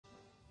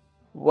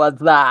What's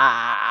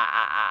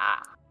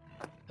that?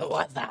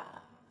 What's that?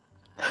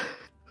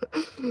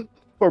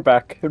 We're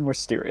back in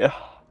Wisteria.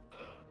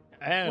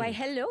 And Why,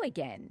 hello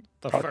again.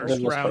 the Talk first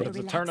to this round place. of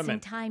the Relaxing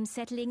tournament. time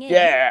settling in.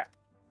 Yeah.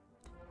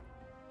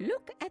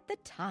 Look at the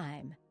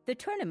time. The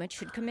tournament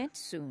should commence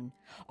soon.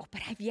 Oh,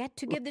 but I've yet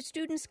to give the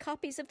students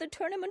copies of the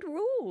tournament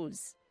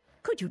rules.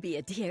 Could you be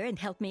a dear and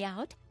help me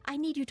out? I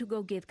need you to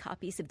go give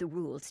copies of the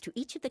rules to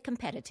each of the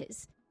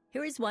competitors.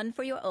 Here is one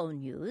for your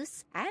own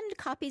use, and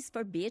copies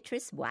for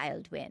Beatrice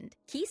Wildwind,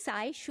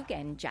 Kisai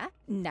Shugenja,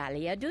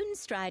 Nalia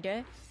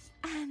Dunstrider,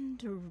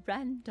 and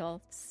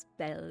Randolph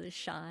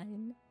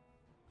Spellshine.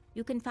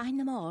 You can find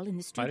them all in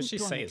the Why student did she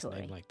say his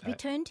dormitory. name like that?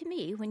 Return to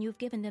me when you've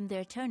given them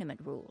their tournament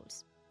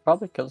rules.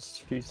 Probably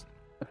because she's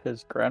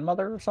his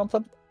grandmother or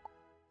something.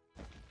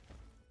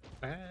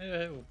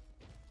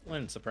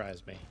 Wouldn't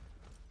surprise me.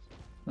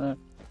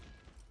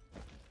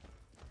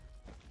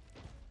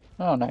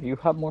 Oh, now you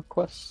have more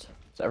quests.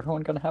 Is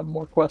everyone gonna have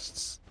more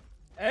quests?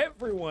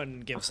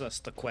 Everyone gives us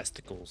the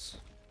questicles.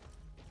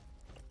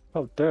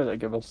 How dare they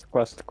give us the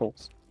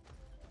questicles?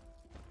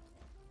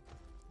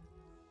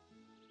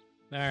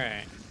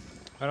 Alright.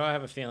 Why do I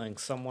have a feeling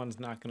someone's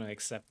not going to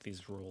accept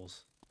these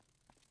rules?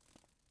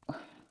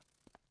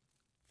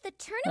 The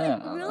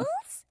tournament don't know.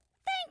 rules?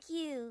 Thank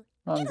you.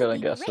 I'm It'll gonna be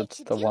guess great it's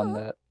to the do. one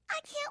that I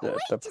can't the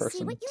wait to see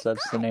person what you've says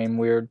the got. name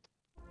weird.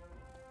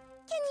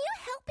 Can you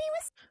help me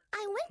with?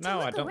 I went to No,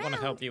 look I don't want to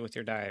around, help you with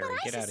your diary.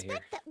 but Get I out of here.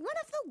 suspect that one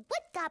of the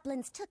wood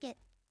goblins took it.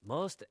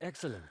 Most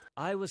excellent.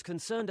 I was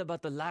concerned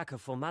about the lack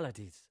of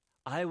formalities.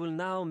 I will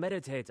now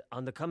meditate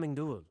on the coming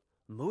duel.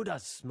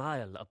 Muda's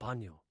smile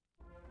upon you.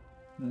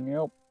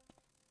 Nope.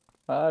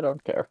 I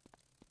don't care.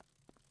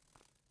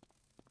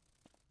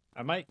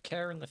 I might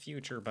care in the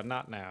future, but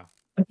not now.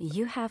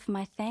 You have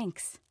my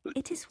thanks.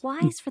 It is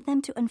wise for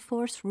them to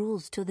enforce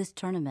rules to this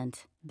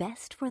tournament.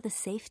 Best for the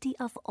safety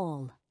of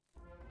all.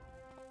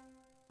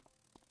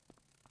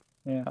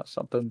 Yeah,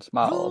 something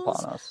smile Rules?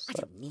 upon us. I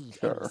don't need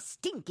sure. any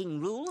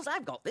stinking rules.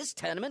 I've got this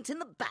tournament in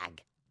the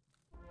bag.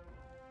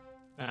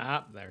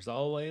 Ah, there's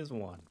always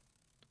one.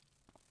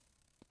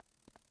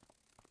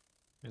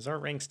 Is our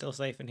ring still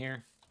safe in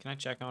here? Can I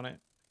check on it?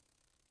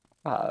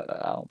 I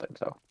don't think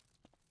so.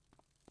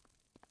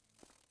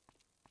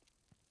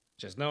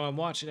 Just know I'm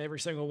watching every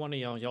single one of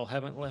y'all. Y'all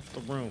haven't left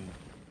the room.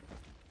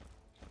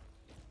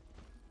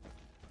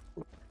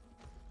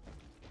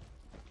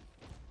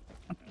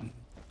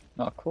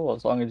 Oh, cool.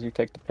 As long as you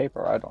take the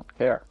paper, I don't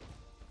care.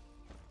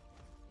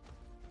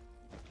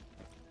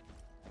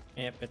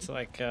 Yep, it's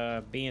like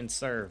being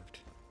served.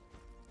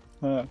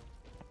 Huh.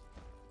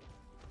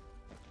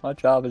 My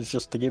job is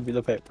just to give you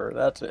the paper.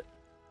 That's it.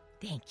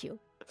 Thank you.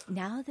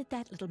 Now that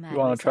that little matter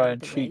wanna is try out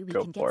and of the way, cheat, we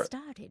go can for get it.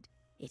 started.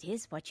 It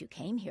is what you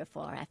came here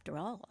for, after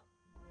all.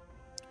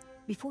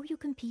 Before you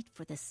compete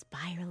for the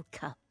Spiral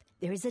Cup,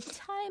 there is a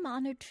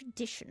time-honored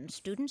tradition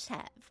students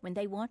have when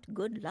they want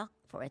good luck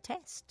for a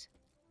test.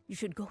 You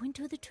should go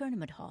into the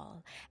tournament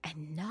hall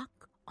and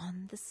knock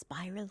on the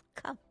Spiral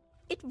Cup.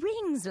 It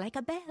rings like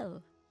a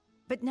bell.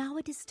 But now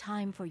it is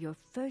time for your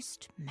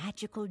first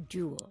magical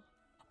duel.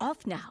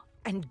 Off now,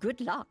 and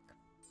good luck.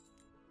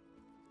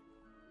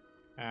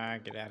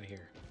 Get out of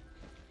here.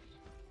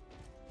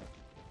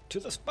 To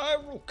the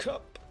Spiral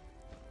Cup!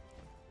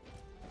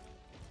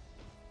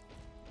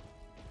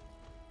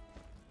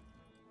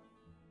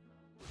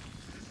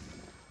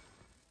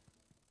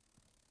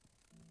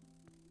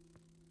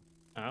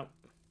 Oh,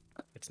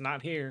 it's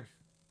not here.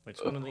 Which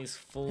one of these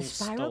The fools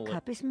spiral stole it?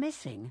 cup is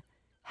missing.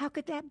 How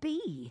could that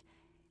be?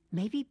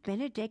 Maybe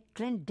Benedict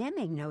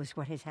Glendemming knows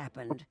what has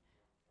happened.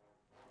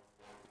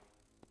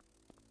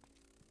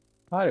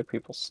 Why do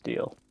people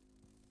steal?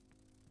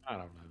 I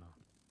don't know.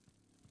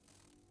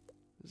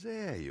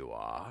 There you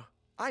are.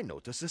 I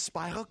noticed the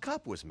spiral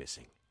cup was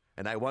missing,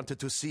 and I wanted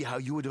to see how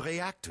you would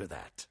react to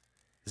that.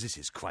 This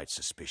is quite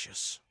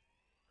suspicious.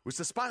 With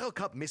the spiral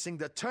cup missing,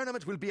 the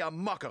tournament will be a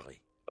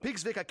mockery.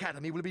 Pigswick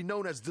Academy will be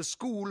known as the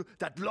school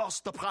that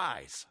lost the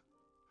prize.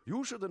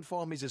 You should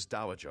inform Mrs.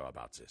 Dowager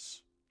about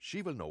this.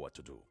 She will know what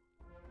to do.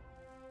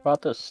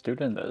 About this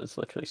student that is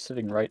literally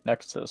sitting right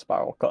next to the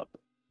spiral cup.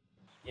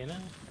 You know?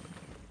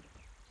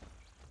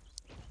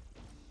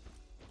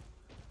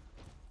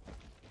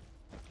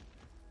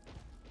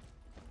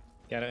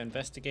 Gotta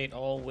investigate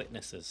all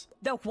witnesses.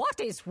 The what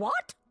is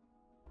what?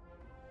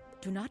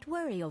 Do not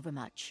worry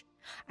overmuch.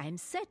 I am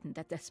certain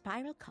that the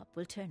Spiral Cup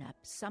will turn up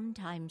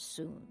sometime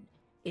soon.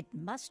 It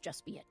must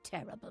just be a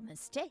terrible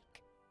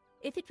mistake.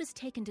 If it was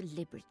taken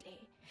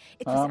deliberately,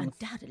 it was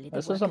undoubtedly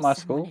the this work isn't of my someone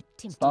school.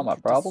 It's attempting not my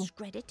to problem.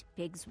 discredit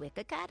Pigswick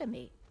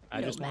Academy.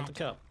 I No just want the matter.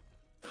 cup.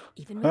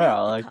 Even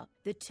Yeah, without like, the cup,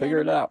 the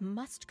figure it tournament out.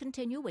 must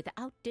continue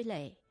without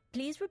delay.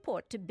 Please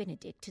report to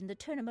Benedict in the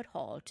tournament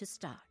hall to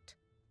start.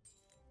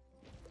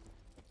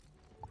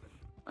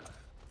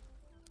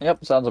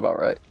 Yep, sounds about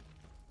right.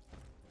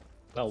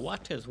 The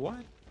what is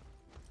what?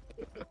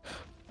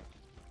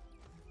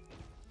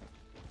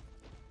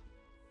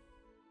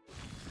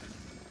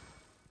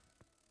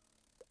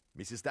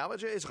 Mrs.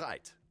 Dowager is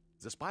right.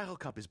 The spiral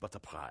cup is but a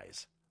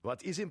prize.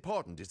 What is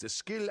important is the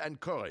skill and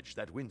courage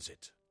that wins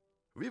it.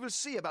 We will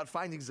see about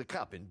finding the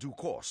cup in due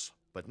course,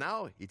 but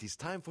now it is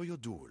time for your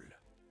duel.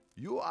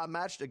 You are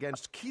matched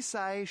against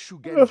Kisai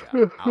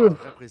Shugenja, our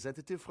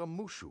representative from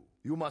Mushu.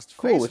 You must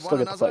Cool, we face still one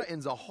get to another fight. in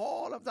the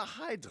Hall of the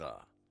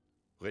Hydra.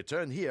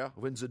 Return here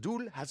when the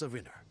duel has a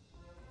winner.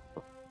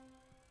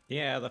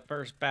 Yeah, the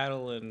first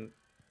battle in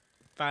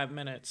 5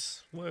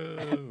 minutes.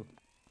 Whoa.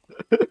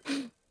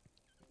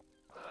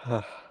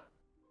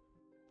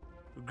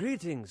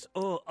 Greetings,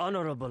 O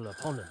honorable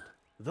opponent.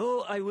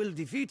 Though I will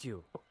defeat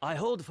you, I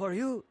hold for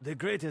you the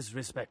greatest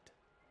respect.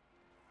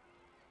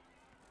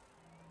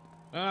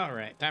 All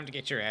right, time to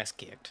get your ass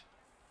kicked.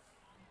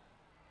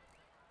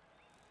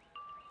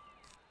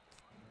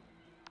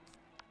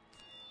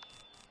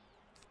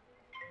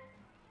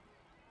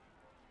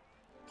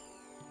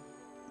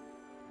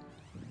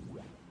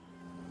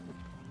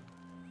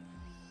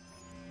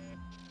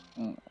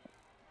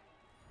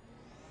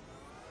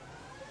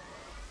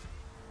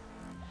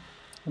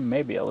 I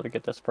may be able to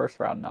get this first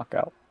round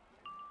knockout.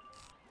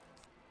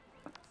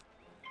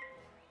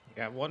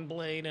 Got one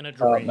blade and a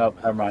Oh, dream. no,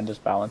 never mind,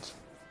 just balance.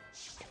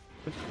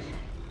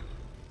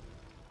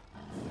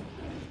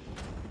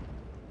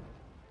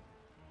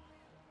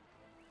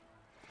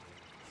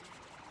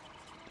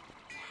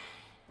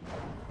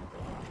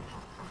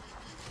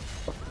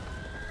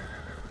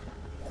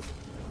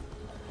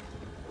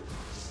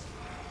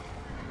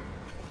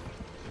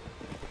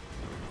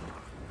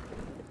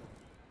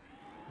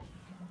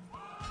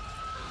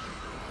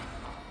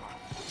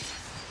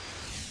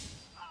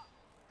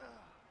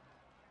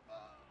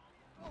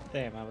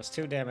 Damn, I was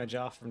 2 damage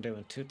off from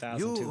doing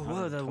 2,200. You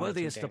were the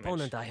worthiest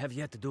opponent I have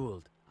yet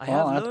dueled. I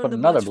Well, I have have to learned put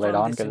another much blade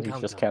from on this because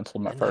he's just encounter,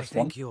 canceled my and first I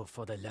one. thank you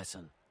for the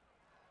lesson.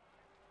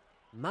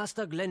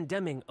 Master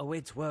Glendemming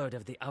awaits word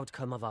of the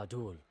outcome of our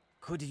duel.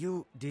 Could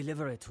you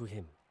deliver it to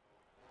him?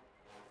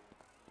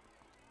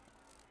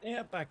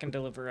 Yep, I can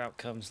deliver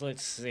outcomes.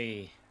 Let's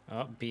see.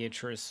 Oh,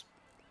 Beatrice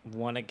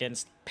won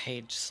against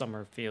Paige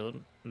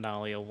Summerfield.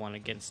 Nalia won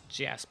against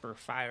Jasper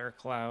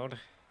Firecloud.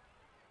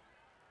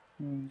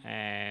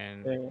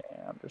 And Okay,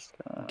 I'm just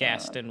gonna...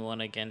 Gaston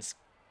won against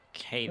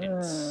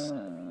Cadence.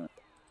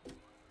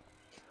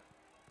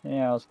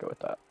 Yeah, let's go with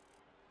that.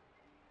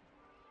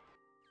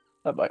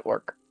 That might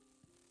work.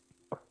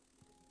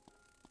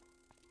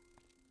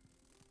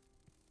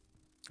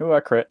 Ooh, I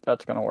crit.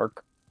 That's gonna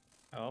work.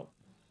 Oh.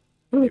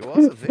 You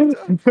are the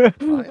victor?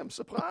 I am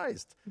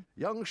surprised.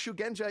 Young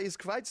Shugenja is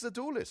quite the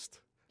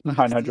duelist.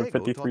 Perhaps Diego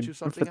taught you 953,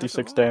 something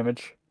 56 after all.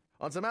 damage.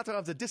 On the matter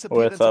of the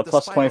disappearance With of the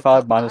plus Spiral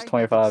 25, Cup, minus I have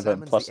 25, and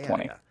examined plus the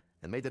 20. area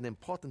and made an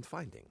important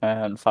finding.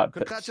 And 5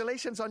 pips.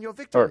 Congratulations on your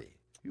victory.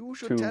 You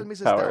should 2 tell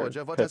Mrs. power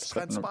Dowager what has pips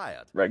and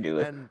transpired.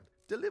 regular. And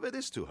deliver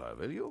this to her,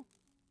 will you?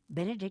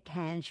 Benedict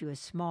hands you a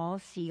small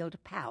sealed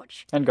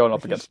pouch. And going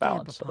up with his against stamp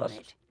balance, so upon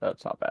it.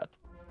 that's not bad.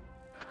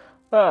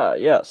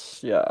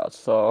 Yes, yeah,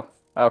 so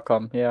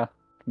outcome, yeah.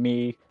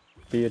 Me,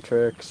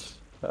 Beatrix,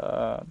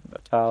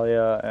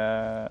 Natalia,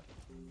 and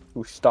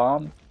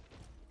Ustam,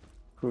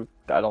 who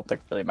I don't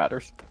think really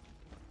matters.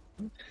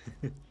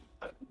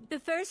 The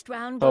first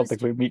round I don't goes think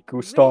to we meet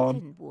Guston.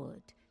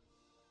 Ravenwood.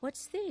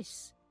 What's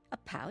this? A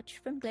pouch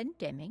from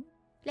Glendemming?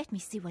 Let me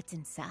see what's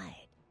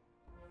inside.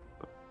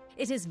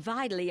 It is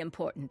vitally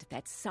important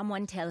that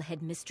someone tell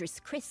Headmistress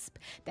Crisp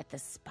that the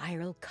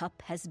Spiral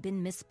Cup has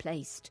been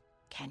misplaced.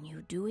 Can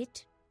you do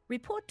it?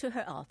 Report to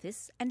her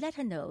office and let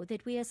her know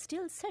that we are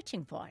still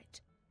searching for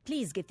it.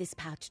 Please give this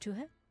pouch to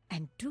her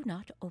and do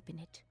not open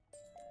it.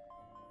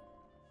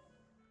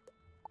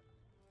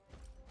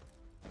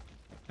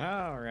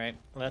 All right,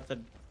 let the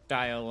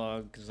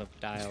dialogues of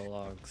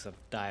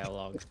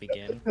dialogues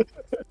begin.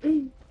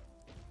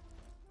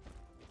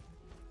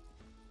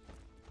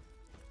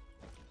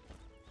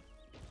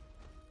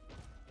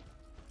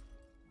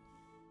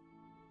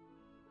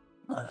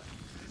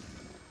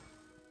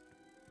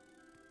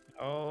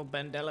 Oh,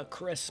 Bandela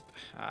Crisp,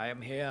 I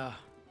am here.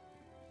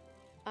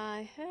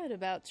 I heard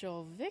about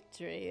your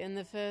victory in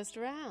the first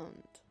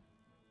round.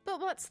 But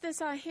what's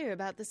this I hear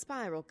about the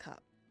Spiral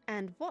Cup?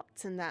 And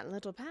what's in that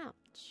little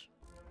pouch?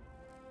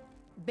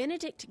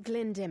 Benedict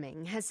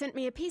Glendemming has sent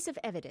me a piece of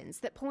evidence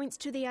that points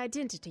to the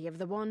identity of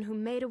the one who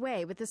made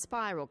away with the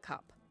Spiral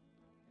Cup.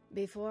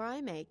 Before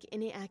I make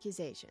any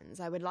accusations,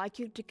 I would like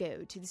you to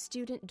go to the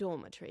student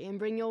dormitory and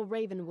bring your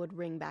Ravenwood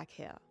ring back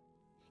here.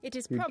 It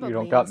is probably you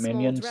don't in got the small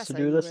minions to dresser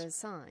do you this? were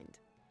assigned.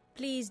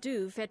 Please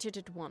do fetch it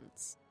at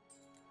once.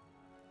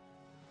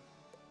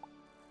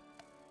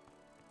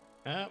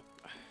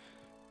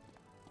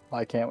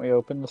 Why can't we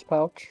open this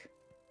pouch?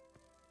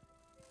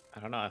 I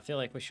don't know, I feel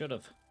like we should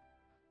have.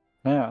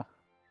 Yeah.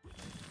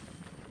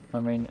 I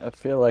mean, I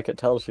feel like it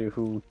tells you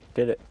who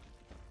did it.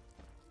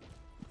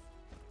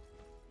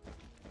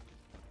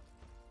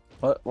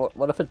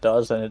 What if it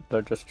does and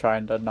they're just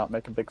trying to not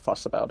make a big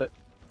fuss about it?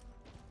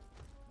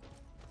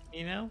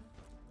 You know?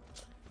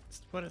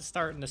 It's what it's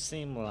starting to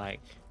seem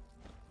like.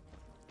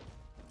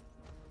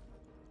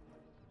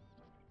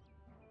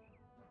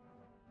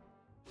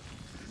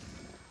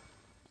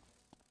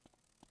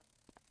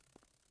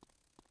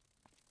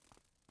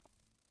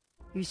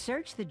 You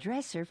searched the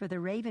dresser for the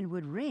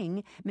Ravenwood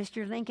ring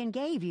Mr. Lincoln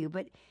gave you,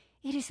 but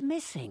it is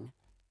missing.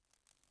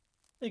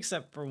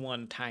 Except for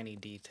one tiny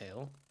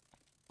detail.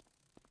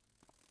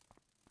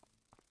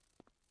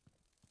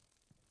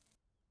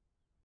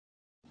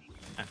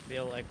 I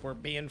feel like we're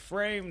being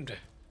framed.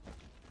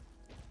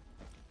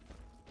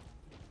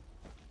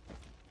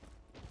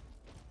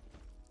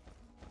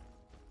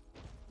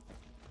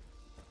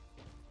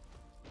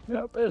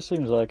 Yep, it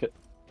seems like it.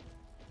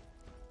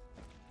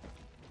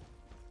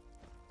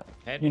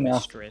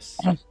 Headmistress.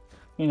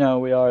 You know,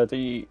 we are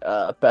the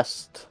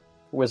best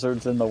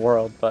wizards in the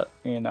world, but,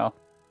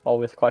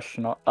 always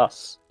question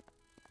us.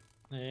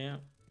 Yeah.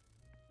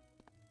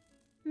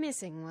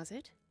 Missing, was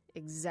it?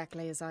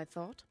 Exactly as I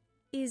thought.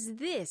 Is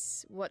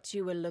this what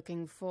you were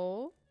looking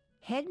for?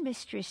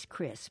 Headmistress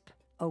Crisp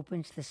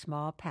opens the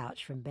small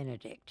pouch from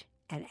Benedict,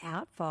 and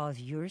out falls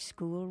your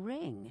school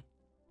ring.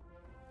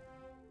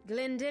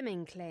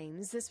 Glendemming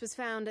claims this was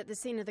found at the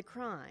scene of the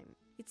crime.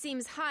 It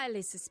seems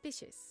highly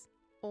suspicious.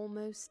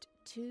 Almost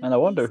too And I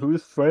wonder easy.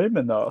 who's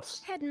framing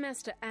us.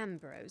 Headmaster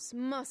Ambrose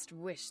must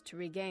wish to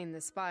regain the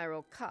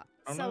spiral cup,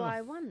 Oh, so no. I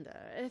wonder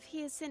if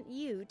he has sent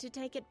you to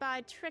take it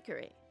by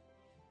trickery.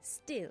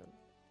 Still,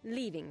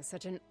 leaving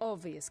such an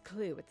obvious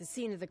clue at the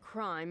scene of the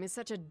crime is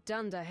such a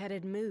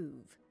dunder-headed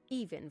move,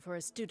 even for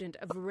a student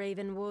of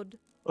Ravenwood.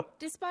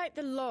 Despite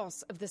the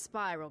loss of the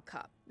spiral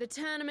cup, the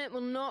tournament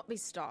will not be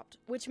stopped,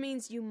 which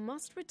means you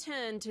must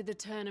return to the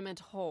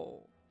tournament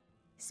hall.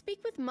 Speak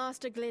with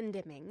Master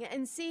Glendemming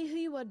and see who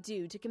you are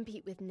due to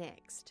compete with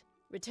next.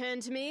 Return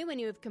to me when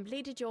you have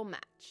completed your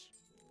match.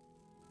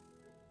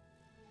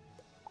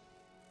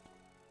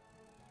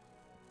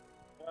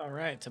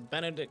 Alright, to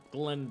Benedict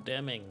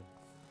Glendemming.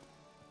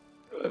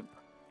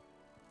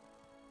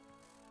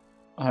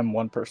 I'm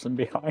one person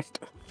behind.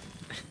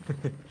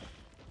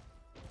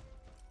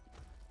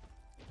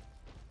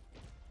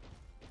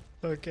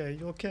 Okay,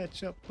 you'll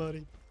catch up,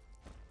 buddy.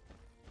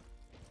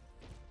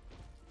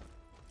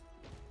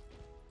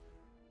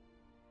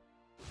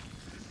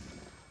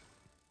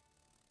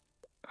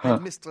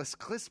 Headmistress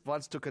Crisp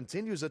wants to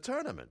continue the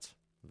tournament.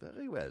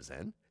 Very well,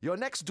 then. Your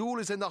next duel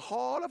is in the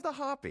Hall of the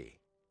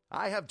Harpy.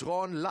 I have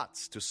drawn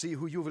lots to see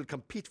who you will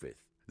compete with.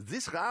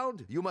 This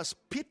round, you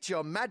must pit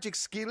your magic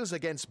skills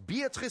against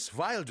Beatrice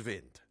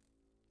Wildwind.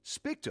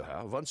 Speak to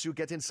her once you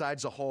get inside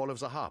the Hall of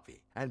the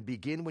Harpy, and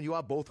begin when you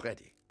are both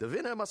ready. The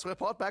winner must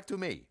report back to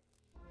me.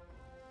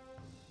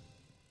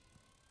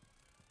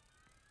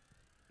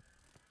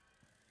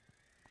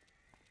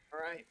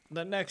 Alright,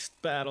 the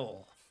next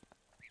battle.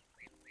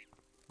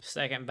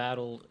 Second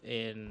battle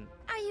in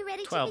Are you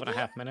ready 12 to and a begin?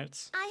 half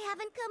minutes. I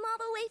haven't come all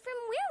the way from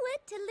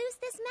Weirwood to lose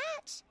this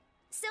match.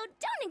 So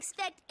don't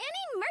expect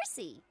any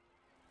mercy.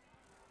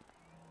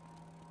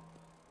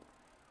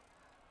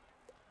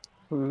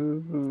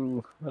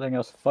 Ooh, letting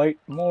us fight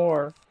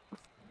more.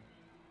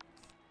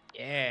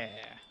 Yeah.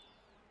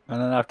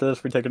 And then after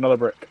this, we take another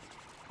break.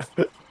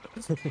 We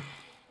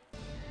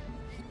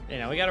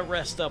gotta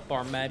rest up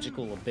our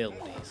magical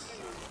abilities.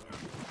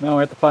 Now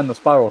we have to find the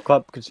spiral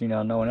cup because,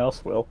 no one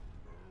else will.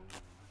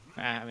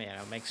 I mean,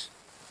 it makes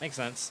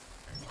sense.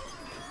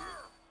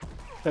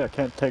 Yeah, I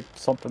can't take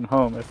something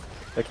home if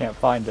they can't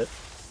find it.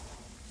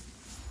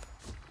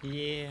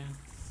 Yeah.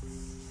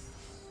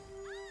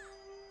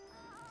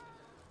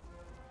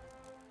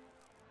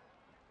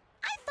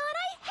 I thought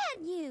I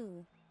had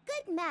you.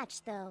 Good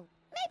match, though.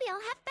 Maybe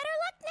I'll have better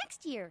luck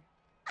next year.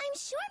 I'm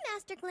sure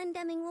Master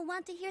Glendemming will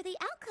want to hear the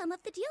outcome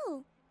of the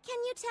duel. Can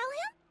you tell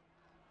him?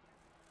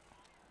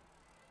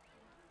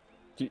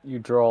 You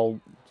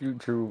drew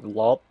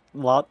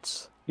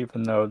lots,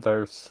 even though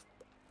there's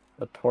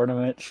a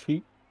tournament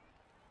sheet.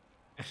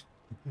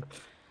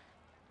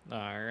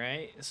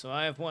 Alright, so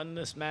I have won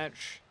this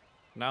match.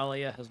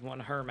 Nalia has won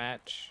her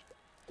match.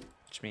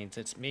 Which means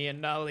it's me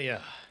and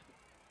Nalia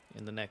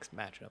in the next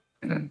matchup.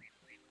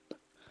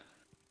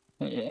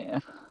 Yeah.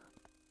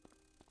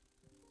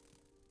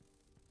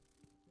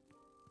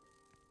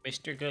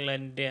 Mr.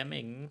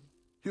 Glendemming.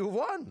 You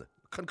won!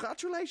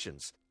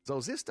 Congratulations! Though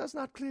this does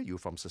not clear you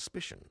from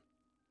suspicion.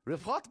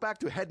 Report back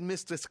to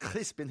Headmistress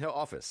Crisp in her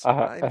office.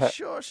 I'm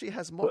sure she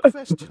has more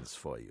questions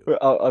for you.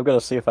 I'm gonna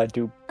see if I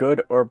do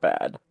good or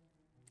bad.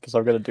 Because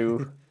I'm gonna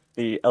do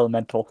the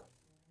elemental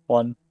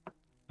one.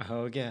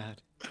 Oh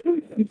god.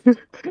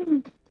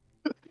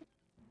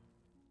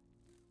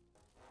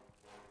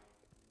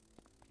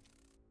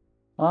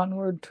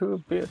 Onward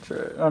to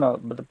Beatrice. Oh no,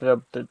 but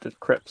the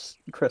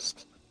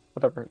Crisp.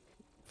 Whatever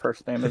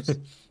first name is.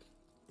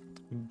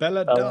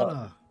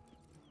 Belladonna.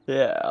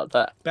 Yeah,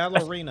 that.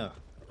 Ballerina.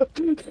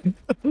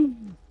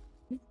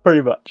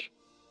 Pretty much.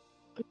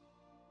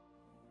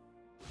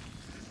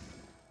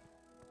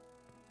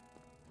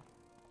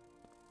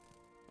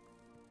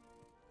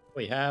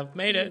 We have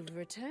made it. You've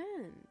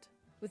returned,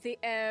 with the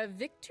air of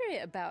victory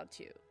about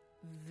you.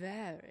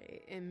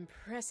 Very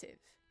impressive.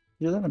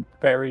 You're in a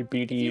very If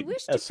you BD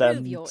wish to prove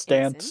SM your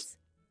stance. innocence,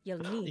 you'll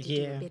need to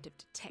do a bit of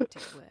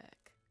detective work.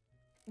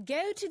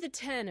 Go to the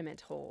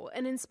tournament hall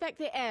and inspect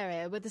the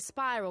area where the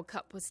spiral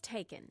cup was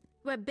taken,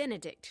 where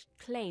Benedict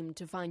claimed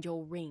to find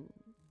your ring.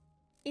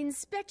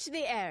 Inspect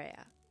the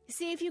area.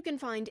 See if you can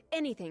find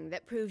anything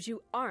that proves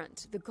you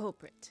aren't the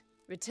culprit.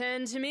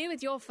 Return to me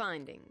with your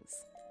findings.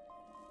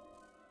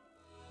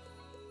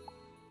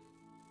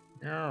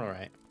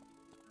 Alright.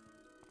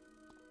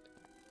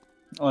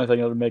 Only thing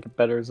that would make it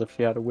better is if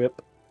she had a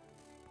whip.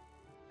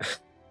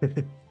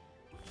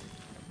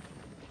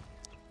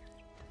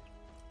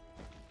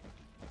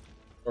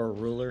 Or a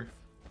ruler.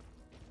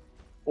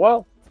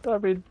 Well, I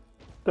mean,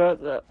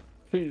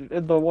 she,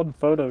 in the one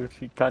photo,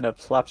 she kind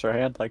of slaps her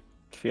hand like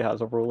she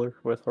has a ruler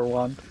with her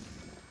wand.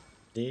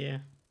 Yeah.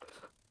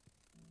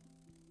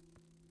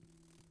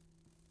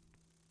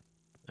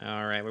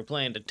 Alright, we're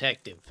playing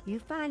detective. You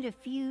find a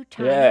few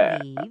tiny Yeah.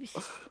 leaves,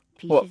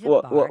 pieces What of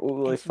will bark,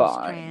 we and some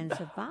find? strands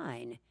of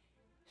vine.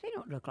 They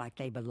don't look like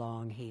they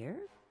belong here.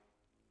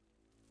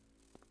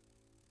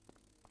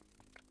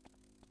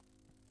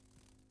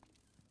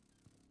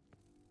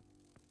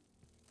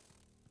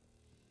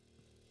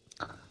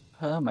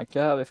 Oh my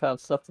god, we found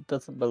stuff that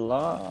doesn't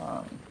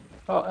belong.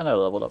 Oh, and I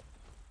leveled up.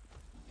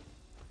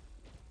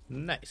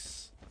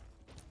 Nice.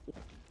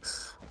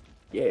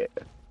 Yeah.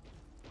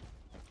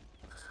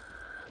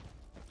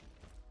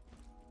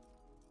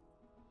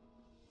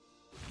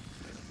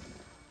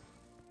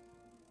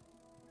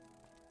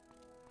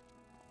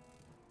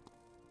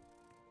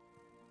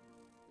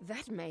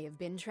 That may have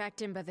been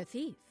tracked in by the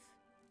thief.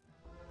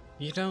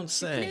 You don't The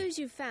say. clues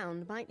you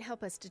found might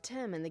help us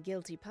determine the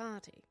guilty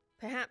party.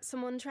 Perhaps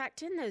someone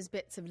tracked in those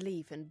bits of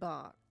leaf and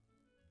bark.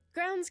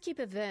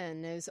 Groundskeeper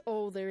Vern knows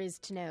all there is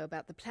to know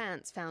about the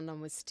plants found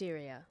on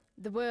Wisteria,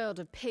 the world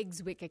of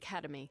Pigswick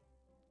Academy.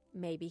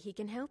 Maybe he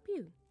can help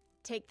you.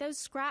 Take those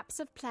scraps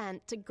of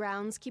plant to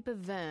Groundskeeper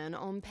Vern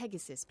on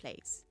Pegasus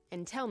Place,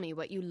 and tell me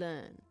what you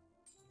learn.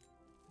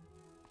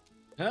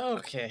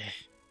 Okay.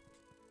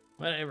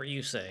 Whatever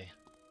you say.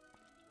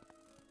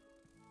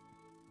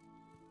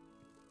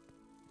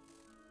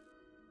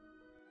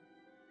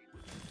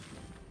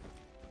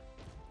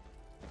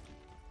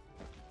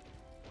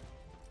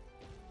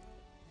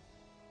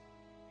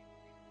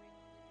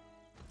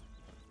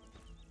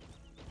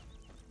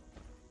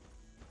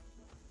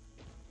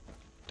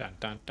 Dun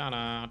dun dun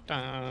dun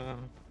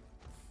dun.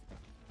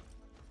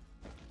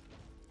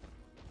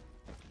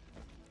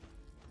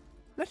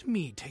 Let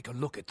me take a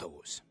look at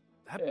those.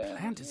 That Yeah,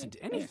 plant isn't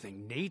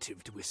anything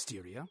native to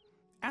Wisteria.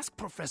 Ask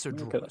Professor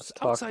Look at us Drawers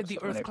talk outside to the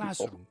so many Earth people.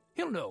 classroom.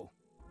 He'll know.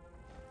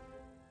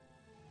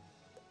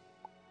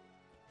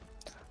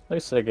 At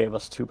least they gave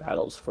us 2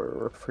 battles for a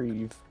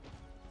reprieve.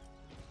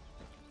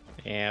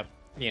 Yep.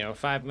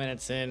 5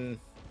 minutes in,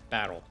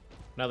 battle.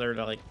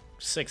 Another,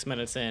 6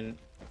 minutes in,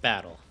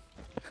 battle.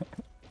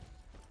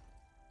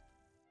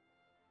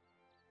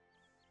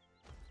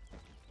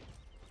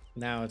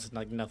 Now it's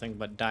like nothing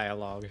but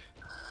dialogue.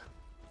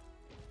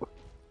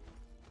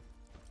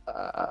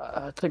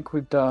 I think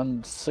we've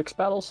done 6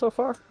 battles so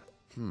far.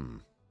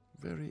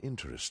 Very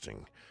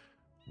interesting.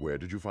 Where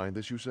did you find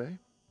this, you say?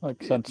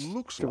 Like, It since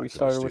looks we like the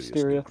started mysterious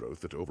Wisteria. new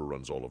growth that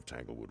overruns all of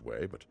Tanglewood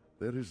Way, but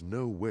there is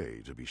no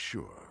way to be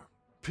sure.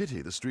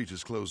 Pity the street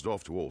is closed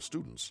off to all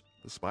students.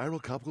 The Spiral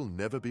Cup will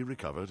never be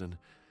recovered, and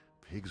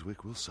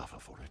Pigswick will suffer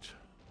for it.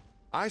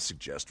 I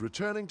suggest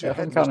returning to Yeah, if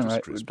I'm counting Headmistress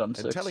right, Crisp we've done and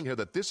 6. telling her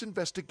that this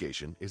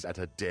investigation is at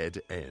a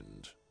dead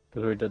end.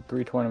 Because we did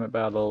 3 tournament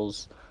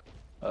battles,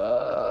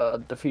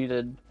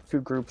 defeated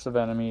 2 groups of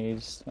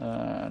enemies,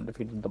 and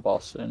defeated the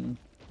boss in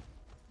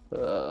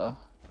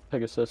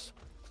Pegasus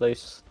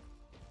Place.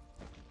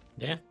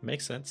 Yeah,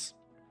 makes sense.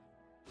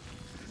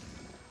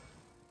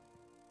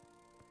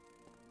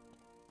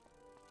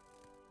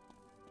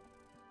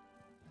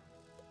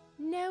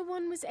 No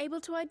one was able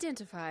to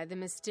identify the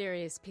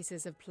mysterious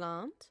pieces of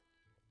plant?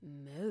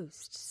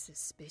 Most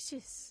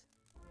suspicious.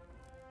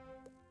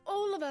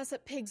 All of us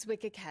at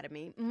Pigswick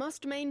Academy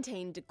must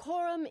maintain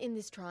decorum in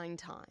this trying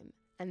time,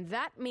 and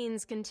that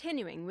means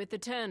continuing with the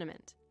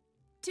tournament.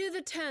 To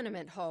the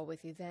tournament hall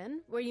with you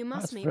then, where you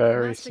must That's meet with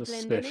very Master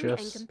Glendinning and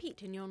suspicious.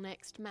 compete in your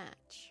next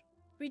match.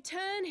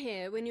 Return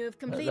here when you have That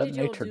completed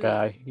your nature duel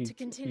guy, to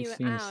continue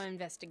seems our to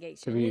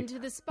investigation be into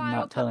the Spiral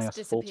not telling Cup's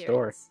us the full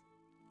story. disappearance.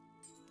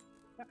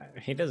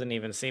 He doesn't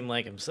even seem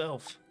like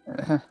himself.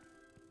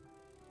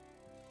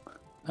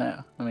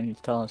 Yeah, I mean, he's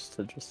telling us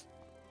to just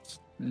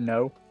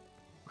no.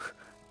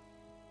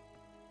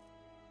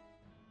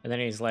 And then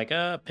he's like,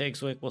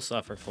 Pigswick will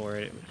suffer for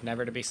it,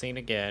 never to be seen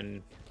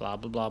again, blah,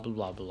 blah, blah, blah,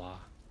 blah, blah.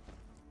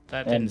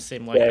 That And didn't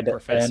seem like dead the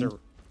professor.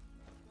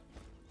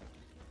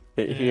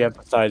 He Yeah.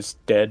 emphasized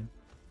dead.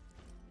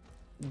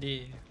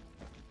 Yeah.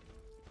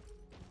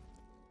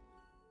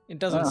 It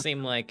doesn't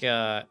seem like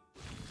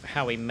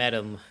how we met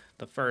him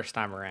the first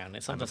time around.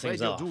 I'm Something afraid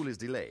seems your off. duel is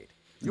delayed.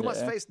 You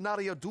must Yeah. face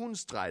Naria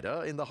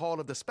Doonstrider in the Hall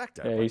of the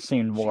Spectre. Yeah, he but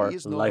seemed more she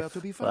is nowhere to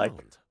be lifelike.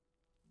 found.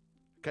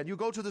 Can you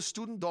go to the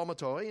student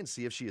dormitory and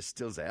see if she is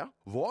still there?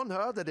 Warn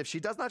her that if she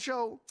does not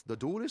show, the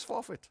duel is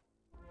forfeit.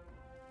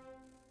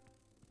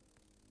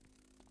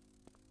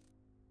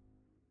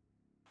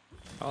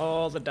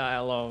 All the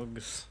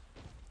dialogues.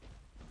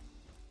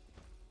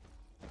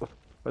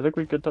 I think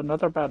we get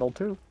another battle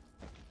too.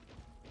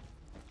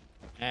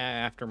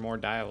 After more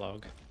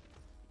dialogue.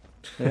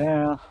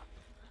 Yeah.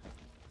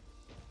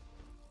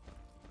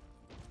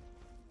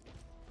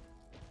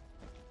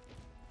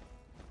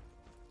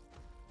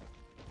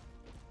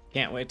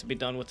 Can't wait to be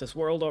done with this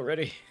world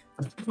already.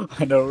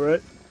 I know,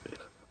 right?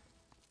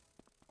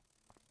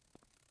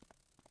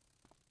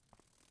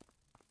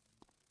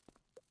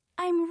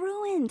 I'm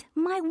ruined.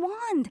 My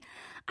wand.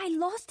 I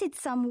lost it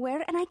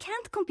somewhere and I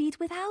can't compete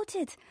without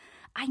it.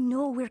 I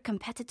know we're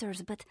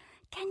competitors, but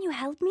can you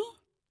help me?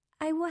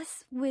 I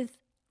was with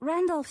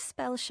Randolph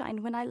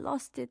Spellshine when I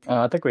lost it.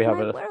 I think we have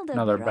My world of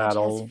another Mirage has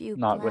battle, few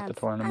not with the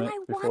plants, and tournament,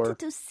 I before wanted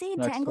to see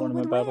next Tanglewood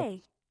tournament battle.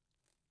 Way.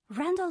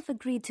 Randolph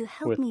agreed to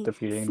help With me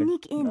defeating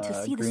sneak the, in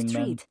to see the green men.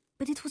 street,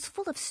 but it was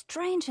full of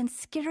strange and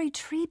scary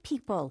tree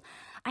people.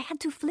 I had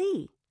to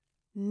flee.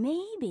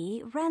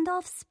 Maybe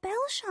Randolph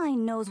Spellshine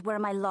knows where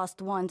my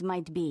lost wand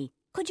might be.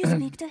 Could you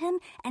speak to him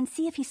and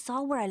see if he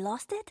saw where I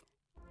lost it?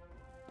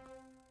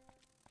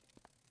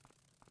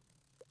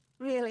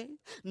 Really?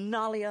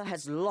 Nalia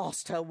has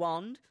lost her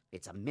wand?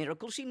 It's a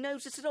miracle she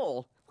knows it at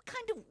all. What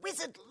kind of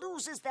wizard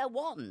loses their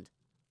wand?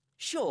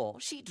 Sure,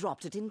 she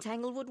dropped it in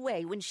Tanglewood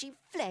Way when she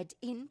fled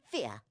in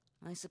fear.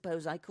 I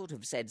suppose I could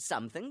have said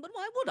something, but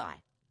why would I?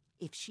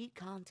 If she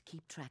can't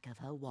keep track of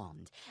her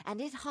wand, and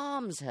it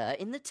harms her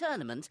in the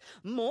tournament,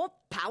 more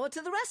power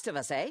to the rest of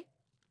us, eh?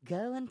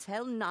 Go and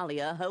tell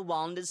Nalia her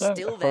wand is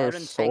still there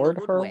in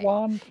Tanglewood her Way.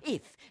 wand?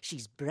 If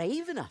she's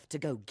brave enough to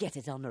go get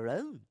it on her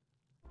own.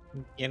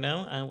 You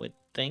know, I would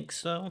think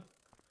so.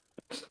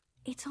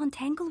 It's on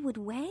Tanglewood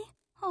Way?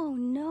 Oh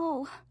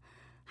no,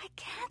 I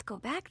can't go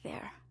back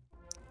there.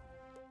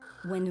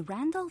 When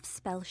Randolph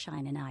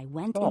Spellshine and I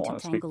went I don't into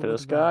want to speak to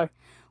this Tanglewood Way, guy.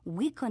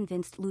 we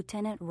convinced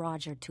Lieutenant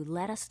Roger to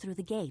let us through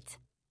the gate.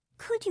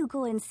 Could you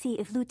go and see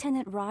if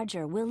Lieutenant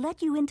Roger will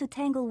let you into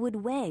Tanglewood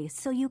Way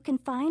so you can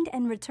find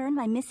and return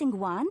my missing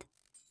wand?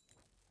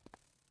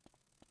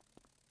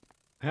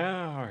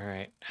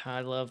 Alright,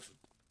 I love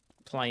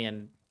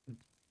playing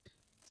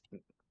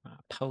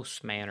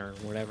Postman or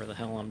whatever the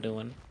hell I'm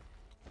doing.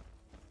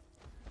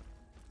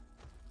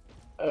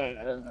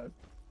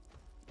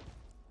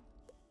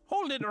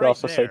 Hold it You could right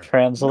also there. say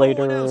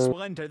translator, No one else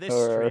will enter this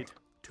or street.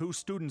 2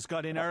 students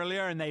got in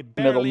earlier and they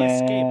barely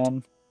escaped.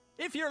 middleman.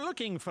 If you're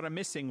looking for a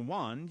missing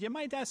wand, you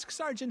might ask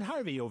Sergeant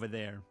Harvey over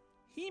there.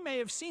 He may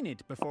have seen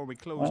it before we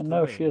closed the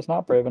No, way. she is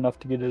not brave enough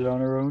to get it on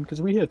her own,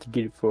 because we had to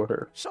get it for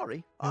her.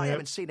 Sorry, I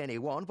haven't seen any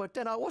wand, but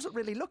then I wasn't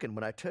really looking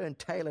when I turned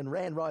tail and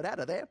ran right out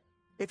of there.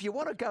 If you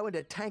want to go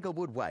into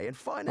Tanglewood Way and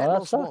find Well, that that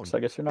lost sucks. wand, I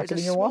guess you're not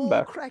there's getting a your wand small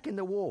back. crack in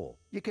the wall.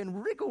 You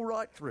can wriggle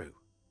right through.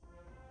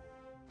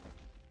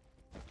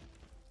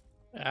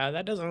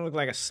 That doesn't look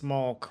like a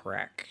small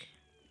crack.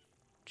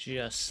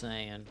 Just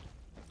saying.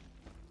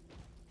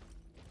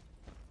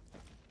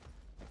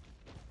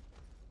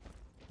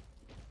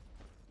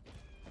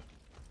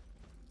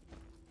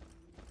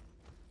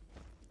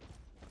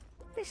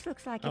 This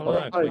looks like Oh, it look,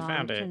 might we belong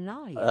found to it.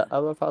 Nalia. I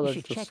love how You they're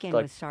should just check in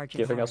like with Sergeant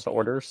giving us Harvey,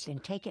 orders, then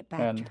take it back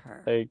and to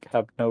her. they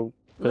have no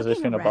Looking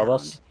position above around,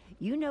 us.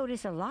 you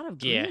notice a lot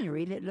of Yeah.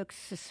 greenery that looks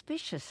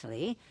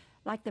suspiciously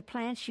like the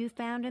plants you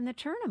found in the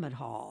tournament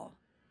hall.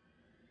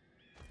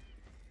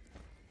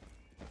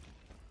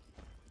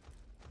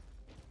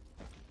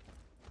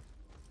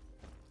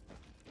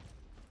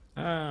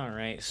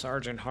 Alright,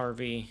 Sergeant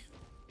Harvey,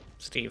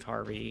 Steve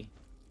Harvey,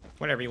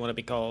 whatever you want to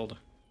be called.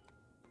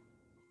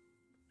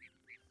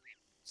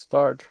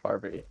 Sarge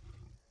Harvey.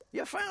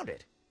 You found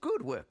it.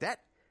 Good work, that.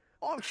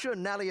 I'm sure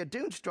Nalia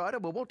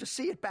Doonstrider will want to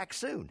see it back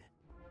soon.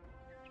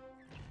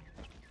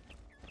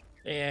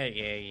 Yeah.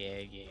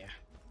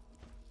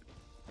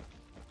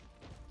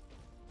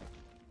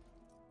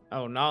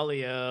 Oh,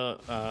 Nalia,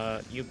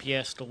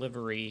 UPS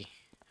delivery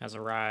has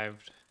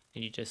arrived.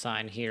 You just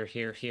sign here,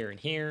 and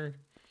here.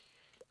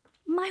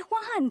 My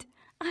wand!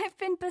 I've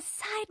been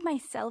beside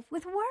myself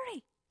with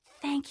worry.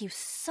 Thank you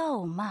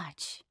so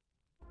much.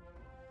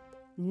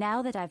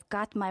 Now that I've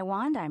got my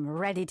wand, I'm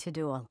ready to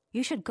duel.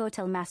 You should go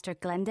tell Master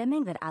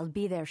Glendemming that I'll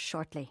be there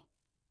shortly.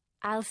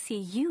 I'll see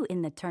you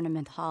in the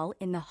tournament hall,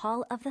 in the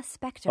Hall of the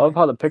Spectre. I love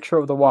how the picture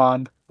of the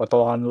wand, what the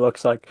wand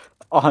looks like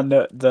on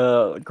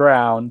the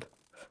ground,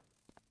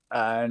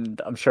 and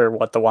I'm sure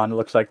what the wand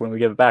looks like when we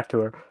give it back to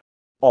her,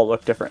 all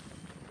look different.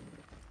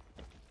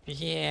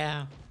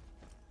 Yeah.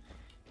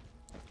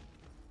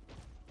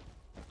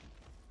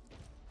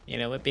 You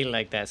know, it'd be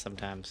like that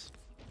sometimes.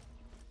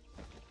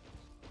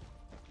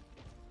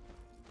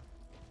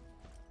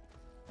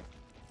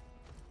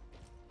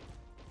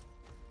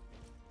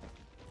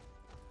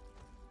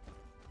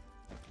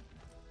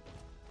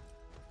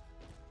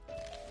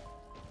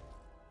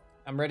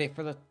 I'm ready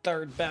for the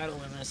third battle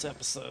in this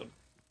episode.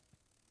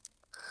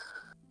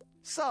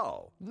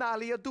 So,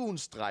 Nalia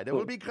Doonstrider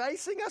will be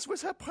gracing us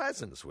with her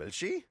presence, will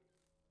she?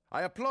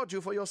 I applaud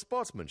you for your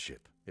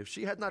sportsmanship. If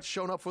she had not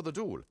shown up for the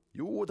duel,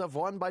 you would have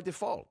won by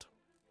default.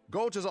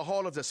 Go to the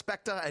Hall of the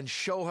Spectre and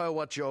show her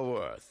what you're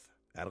worth.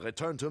 And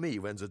return to me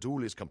when the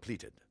duel is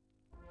completed.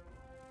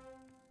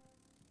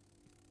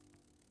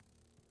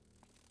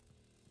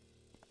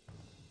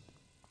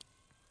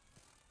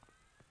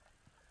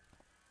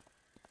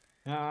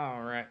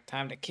 Alright,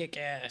 time to kick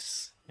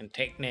ass and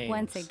take names.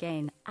 Once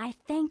again, I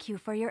thank you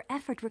for your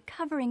effort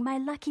recovering my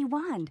lucky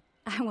wand.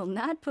 I will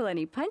not pull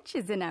any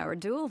punches in our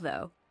duel,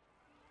 though.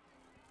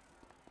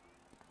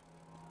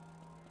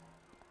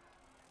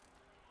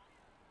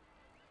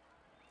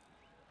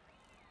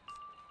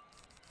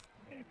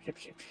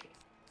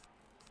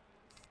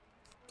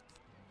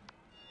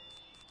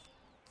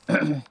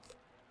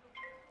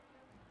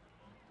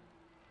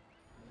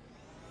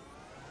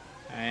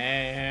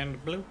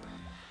 And bloop.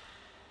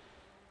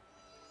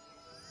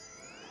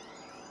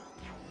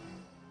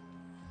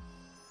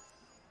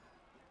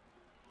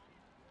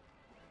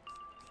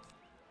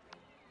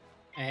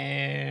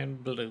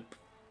 And bloop.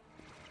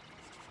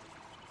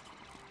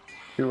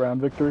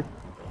 2-round victory.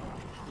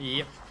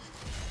 Yep.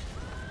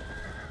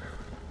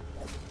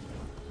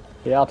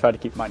 Yeah, I'll try to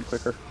keep mine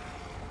quicker.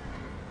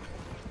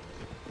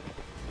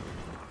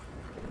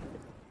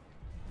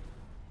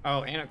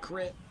 Oh, and a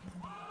crit.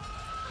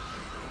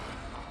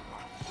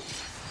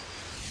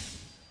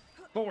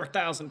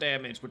 4,000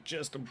 damage with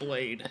just a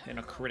blade and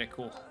a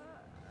critical.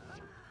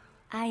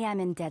 I am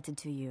indebted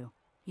to you.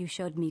 You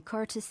showed me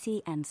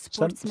courtesy and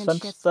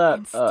sportsmanship. Since that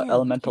and still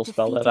elemental you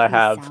spell that defeated I me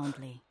have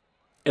soundly.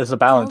 is a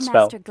balance Tell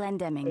spell, Master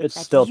Glendemming it that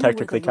still you were the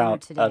technically winner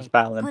counts today. as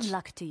balance Good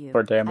luck to you.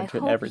 for damage I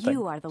and hope everything.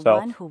 you are the So,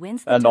 one who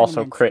wins the and also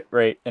tournament. crit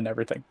rate and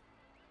everything.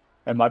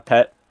 And my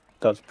pet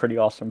does pretty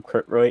awesome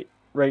crit rate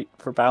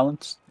for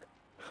balance,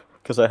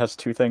 because it has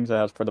two things. It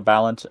has for the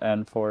balance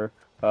and for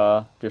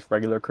just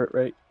regular crit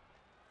rate,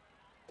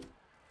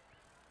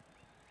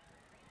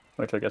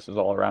 which I guess is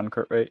all around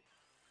crit rate.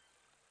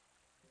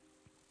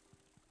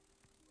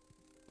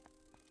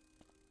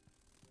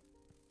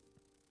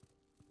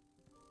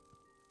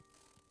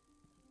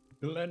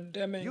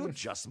 Glendemming. You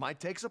just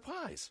might take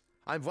surprise.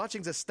 I'm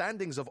watching the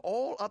standings of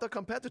all other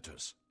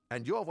competitors,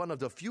 and you're one of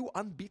the few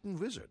unbeaten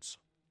wizards.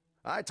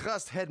 I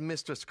trust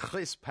Headmistress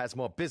Crisp has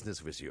more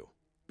business with you.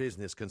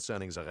 Business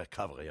concerning the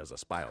recovery of the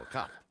Spiral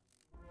Cup.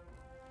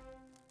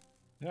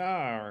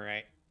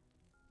 Alright.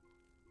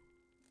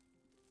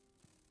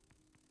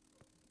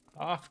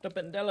 Off to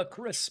Bandella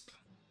Crisp.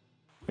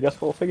 I guess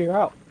we'll figure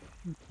out,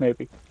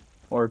 maybe,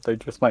 or they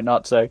just might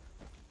not say,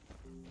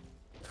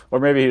 or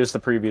maybe he was the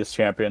previous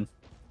champion.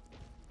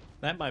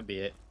 That might be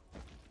it.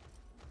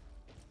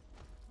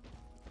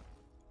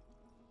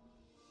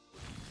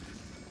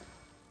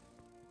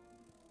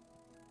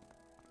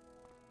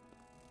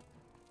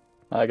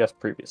 I guess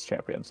previous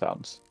champion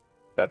sounds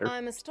better.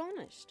 I'm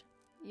astonished.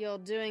 You're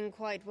doing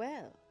quite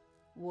well.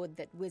 Would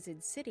that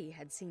Wizard City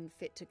had seen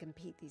fit to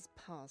compete these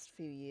past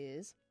few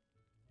years.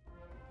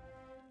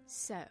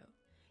 So,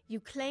 you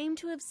claim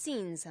to have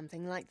seen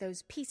something like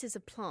those pieces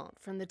of plant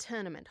from the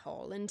tournament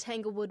hall in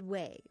Tanglewood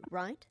Way,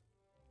 right?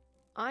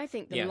 I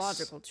think the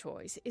logical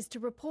choice is to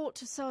report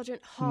to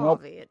Sergeant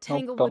Harvey at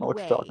Tanglewood don't know what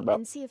Way you're talking about.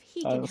 and see if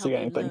he I can don't help see you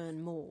anything.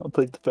 learn more. I'll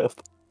plead the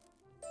fifth.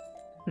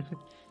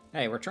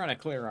 Hey, we're trying to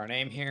clear our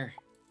name here.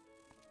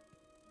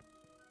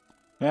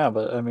 Yeah,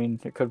 but I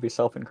mean, it could be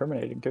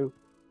self-incriminating too.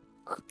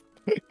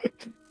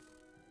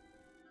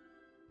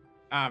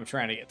 I'm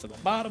trying to get to the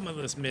bottom of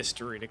this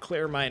mystery to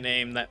clear my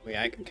name. That way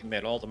I can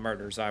commit all the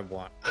murders I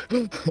want.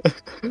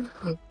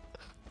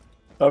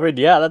 I mean,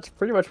 yeah, that's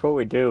pretty much what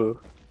we do.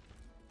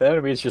 The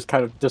enemies just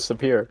kind of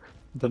disappear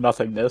into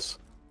nothingness.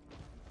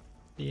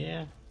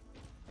 Yeah.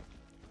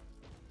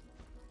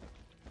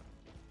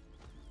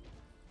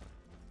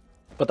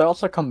 But they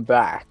also come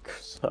back,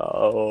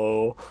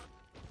 so...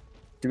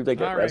 Do they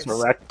get All right.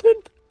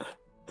 resurrected?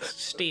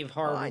 Steve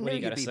Harvey, I what know do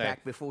you you'll gotta be say?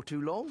 back before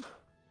too long.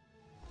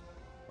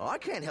 I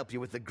can't help you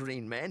with the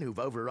green men who've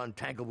overrun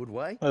Tanglewood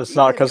Way. It's even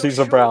not if because you're he's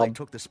a sure brown they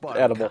took the Spiral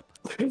animal.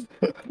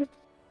 Cup.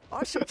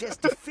 I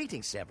suggest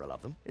defeating several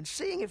of them and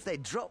seeing if they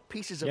drop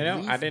pieces of You know,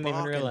 leaf, I didn't even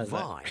bark, realize and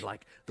that. vine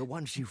like the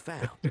ones you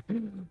found.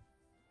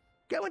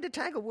 Go into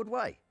Tanglewood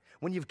Way.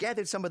 When you've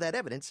gathered some of that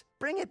evidence,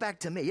 bring it back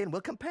to me and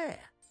we'll compare.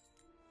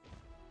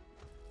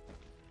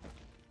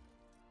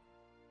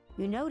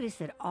 You notice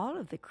that all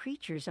of the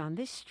creatures on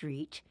this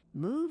street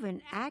move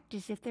and act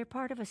as if they're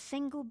part of a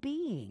single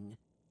being.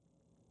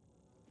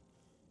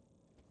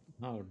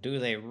 Oh, do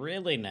they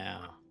really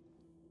now?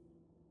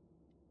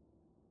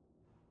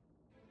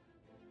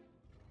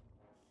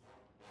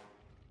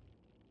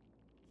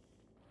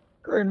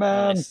 Green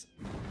Man!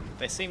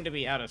 They seem to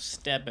be out of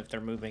step if they're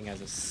moving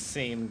as a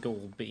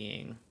single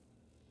being.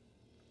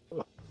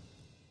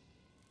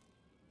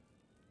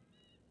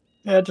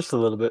 Yeah, just a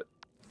little bit.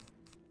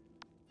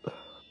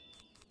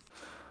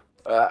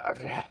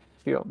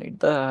 You don't need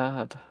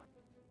that.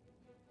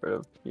 Rid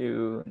of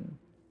you and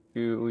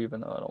you,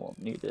 even though I don't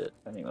need it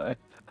anyway.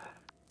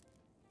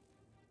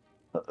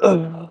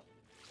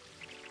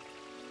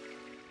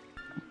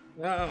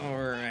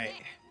 Alright.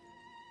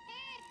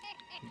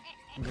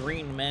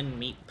 Green men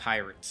meet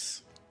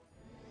pirates.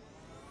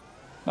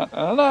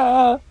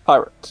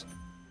 Pirates.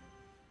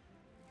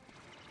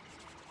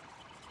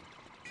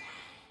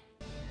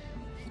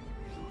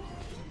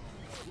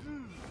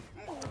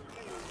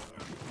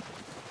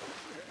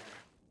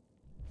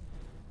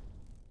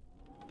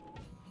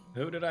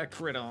 Who did I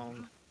crit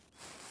on?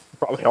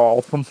 Probably all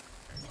of them.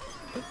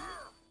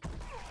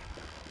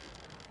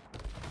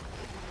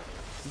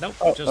 Nope,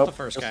 just nope, the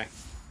first guy.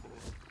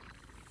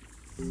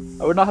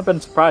 I would not have been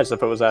surprised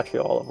if it was actually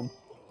all of them.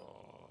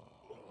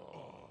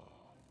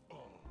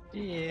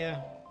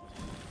 Yeah.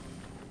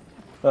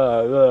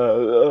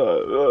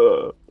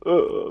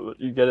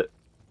 You get it?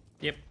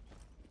 Yep.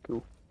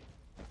 Cool.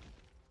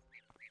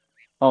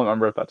 I don't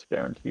remember if that's a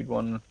guaranteed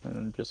one,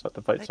 and just have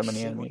to fight so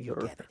many enemies,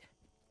 or...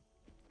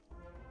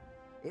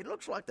 It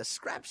looks like the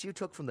scraps you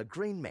took from the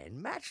green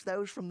men match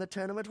those from the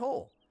tournament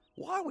hall.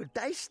 Why would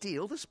they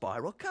steal the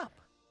Spiral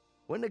Cup?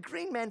 When the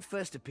green men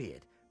first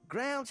appeared,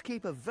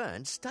 groundskeeper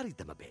Vern studied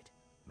them a bit.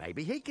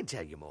 Maybe he can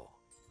tell you more.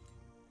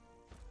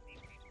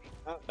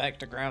 Back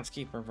to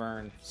groundskeeper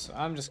Vern. So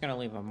I'm just gonna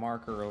leave a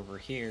marker over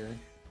here.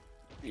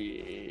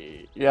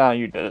 Yeah,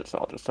 you did it, so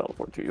I'll just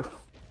teleport to you.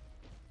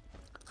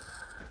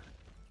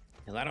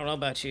 And I don't know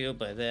about you,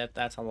 but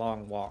that's a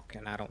long walk,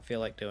 and I don't feel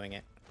like doing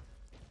it.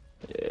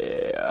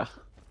 Yeah.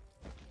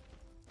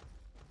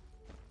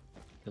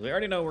 We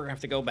already know we're gonna have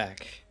to go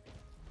back.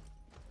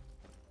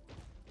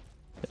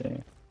 Yeah.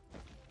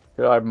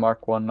 Could I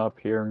mark one up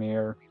here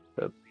near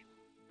the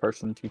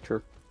person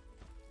teacher?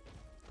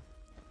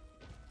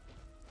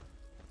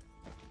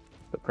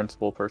 The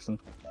principal person.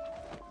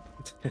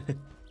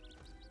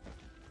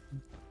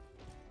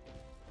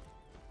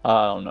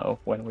 I don't know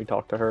when we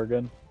talk to her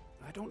again.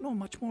 I don't know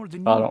much more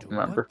than I you don't do,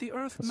 remember. but the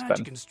Earth It's magic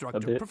been a instructor,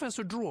 bit.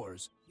 Professor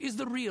Drawers, is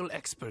the real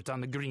expert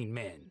on the green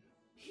men.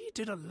 He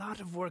did a lot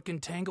of work in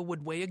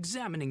Tanglewood Way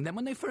examining them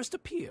when they first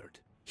appeared.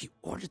 He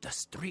ordered the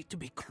street to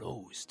be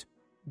closed.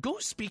 Go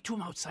speak to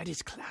him outside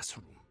his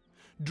classroom.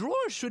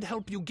 Drawers should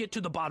help you get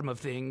to the bottom of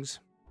things.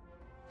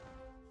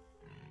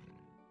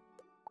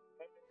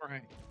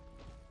 Right.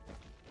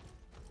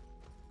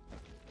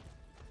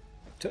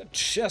 To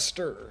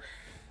Chester.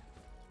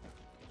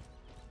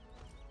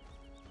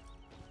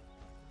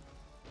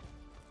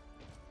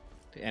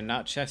 And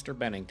not Chester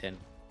Bennington.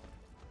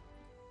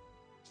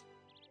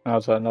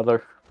 How's that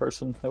another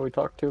person that we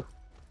talked to?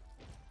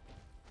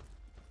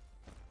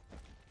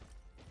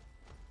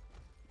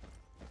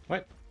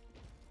 What?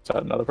 Is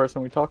that another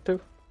person we talked to?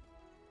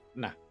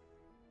 Nah.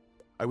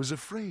 I was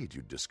afraid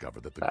you'd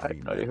discover that the I have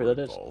green no idea men who were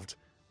that is. involved.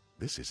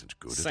 This isn't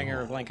good Singer at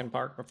all. of Linkin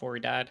Park before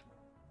he died.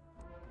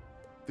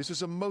 This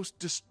is a most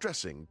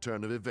distressing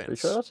turn of events. Are you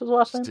sure that's his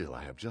last name? Still,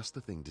 I have just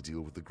the thing to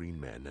deal with the green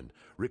men and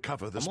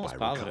recover the Almost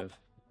Spiral positive. Cup.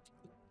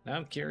 Now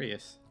I'm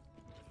curious.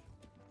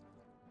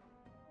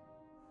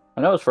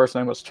 I know his first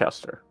name was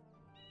Chester.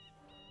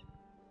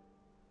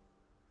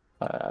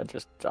 I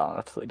just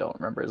honestly don't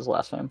remember his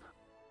last name.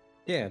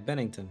 Yeah,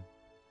 Bennington.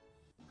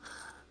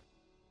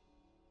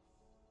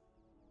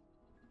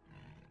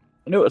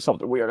 I knew it was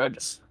something weird, I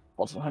just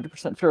wasn't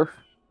 100% sure.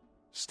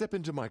 Step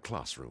into my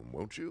classroom,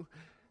 won't you?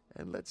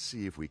 And let's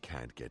see if we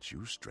can't get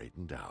you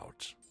straightened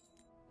out.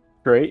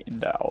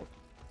 Straightened out.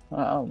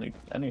 I don't need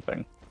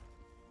anything.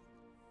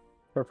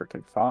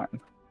 Perfectly fine.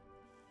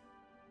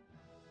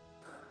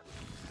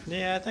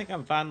 Yeah, I think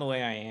I'm fine the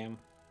way I am.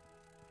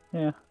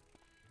 Yeah.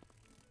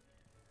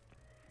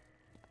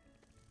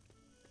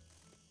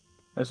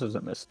 This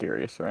isn't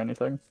mysterious or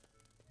anything.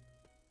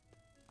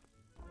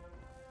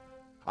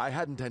 I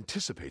hadn't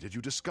anticipated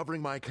you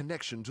discovering my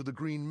connection to the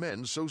green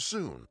men so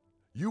soon.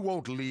 You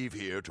won't leave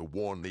here to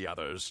warn the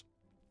others.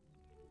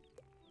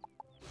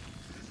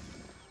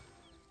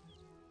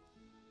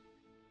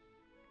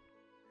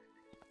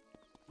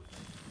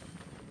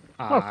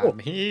 I'm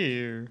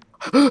here.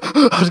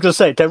 I was gonna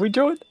say, can we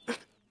join?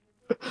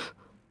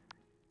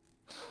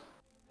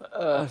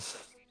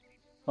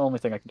 Only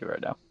thing I can do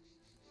right now.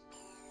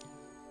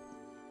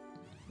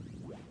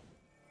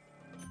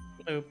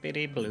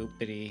 Bloopity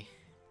bloopity.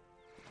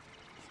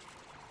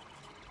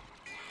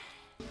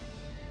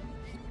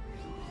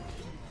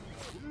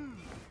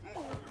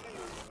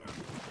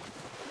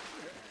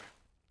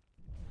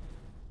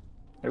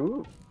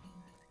 Ooh.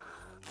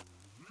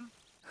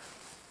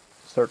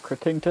 Sir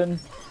Crittington.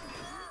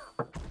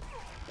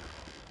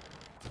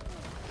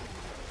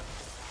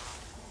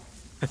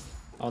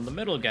 On the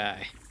middle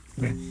guy.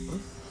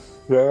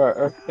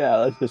 Yeah,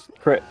 let's just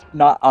crit.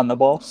 Not on the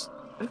boss.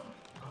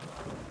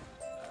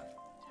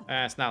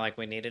 It's not like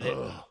we needed it.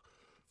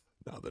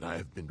 Now that I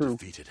have been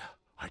defeated,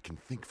 I can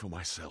think for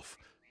myself.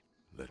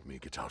 Let me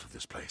get out of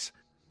this place.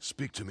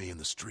 Speak to me in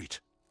the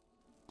street.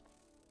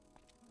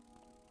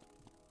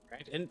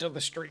 Right into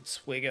the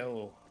streets we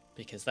go.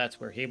 Because that's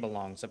where he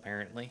belongs,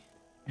 apparently.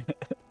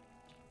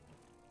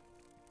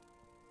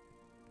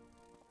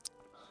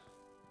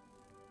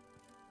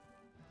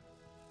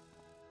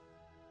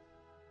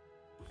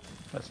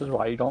 This is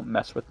why you don't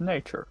mess with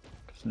nature.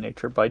 Because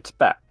nature bites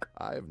back.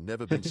 I've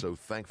never been so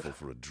thankful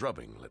for a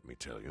drubbing, let me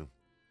tell you.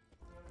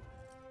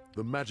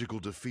 The magical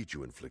defeat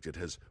you inflicted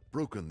has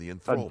broken the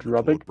enthrallment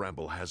Lord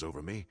Bramble has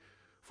over me.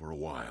 For a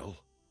while.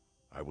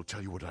 I will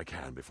tell you what I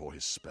can before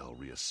his spell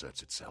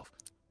reasserts itself.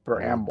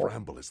 Bramble. Lord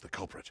Bramble is the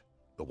culprit,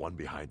 the one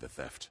behind the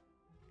theft.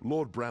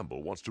 Lord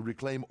Bramble wants to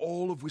reclaim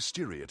all of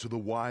Wisteria to the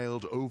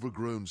wild,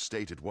 overgrown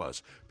state it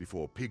was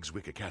before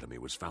Pigswick Academy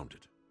was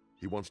founded.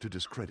 He wants to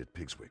discredit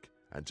Pigswick,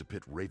 and to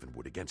pit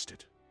Ravenwood against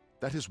it.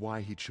 That is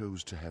why he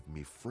chose to have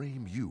me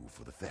frame you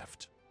for the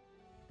theft.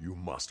 You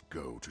must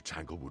go to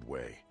Tanglewood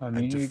Way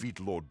and defeat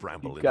Lord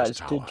Bramble in his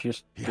tower. You guys did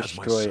just He has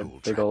my destroy a soul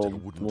big trapped in a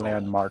old wooden doll.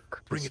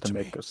 landmark Bring just it to to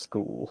make me. a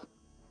school.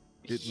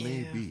 It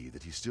may be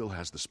that he still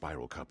has the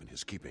Spiral Cup in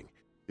his keeping.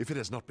 If it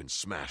has not been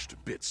smashed to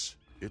bits,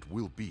 it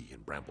will be in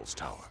Bramble's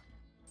tower.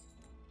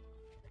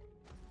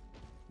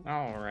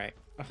 Alright.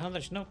 Well,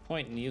 there's no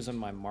point in using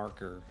my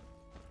marker,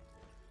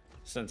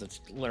 since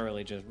it's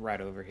literally just right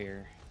over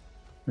here.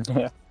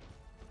 Yeah.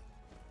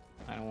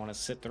 I don't want to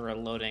sit through a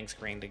loading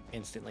screen to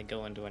instantly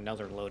go into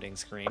another loading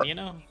screen, you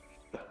know?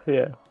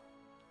 Yeah.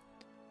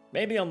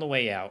 Maybe on the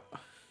way out.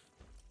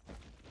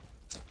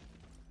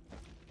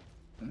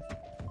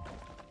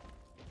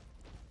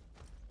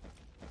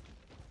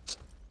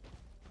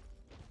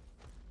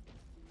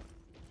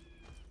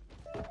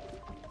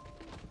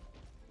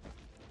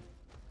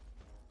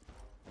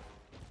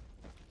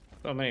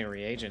 So many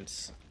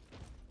reagents.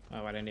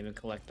 Oh, I didn't even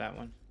collect that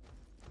one.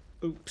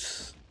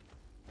 Oops.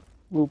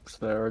 Oops,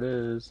 there it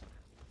is.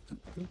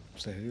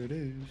 Oops, there it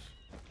is.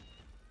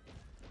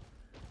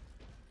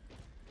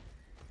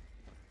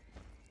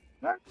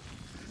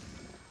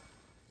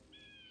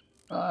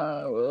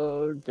 I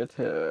will get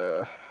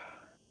here.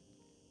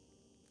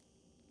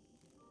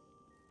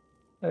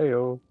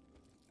 Heyo.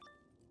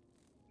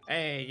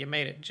 Hey, you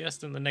made it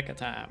just in the nick of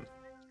time.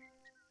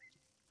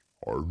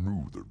 I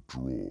knew that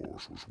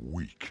Drawers was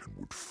weak and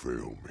would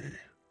fail me,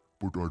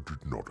 but I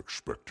did not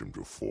expect him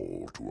to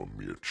fall to a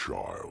mere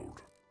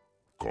child.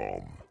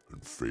 Come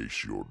and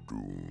face your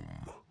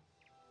doom.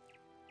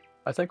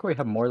 I think we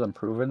have more than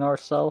proven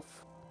ourselves.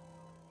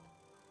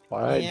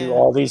 Why do Yeah.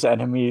 all these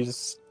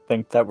enemies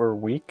think that we're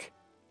weak?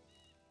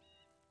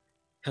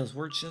 Because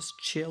we're just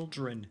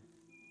children.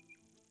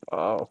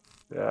 Oh,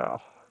 yeah,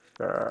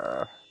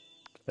 sure.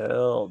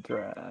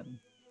 Children.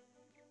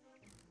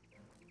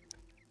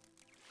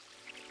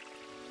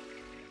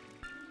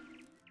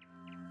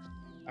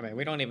 I mean,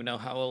 we don't even know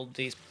how old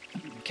these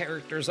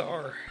characters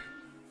are.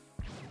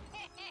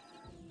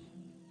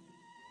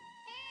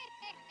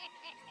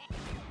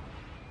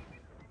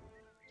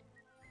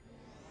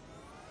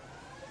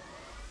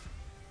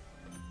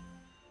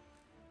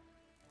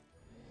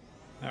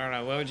 I don't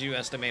know, what would you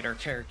estimate our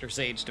character's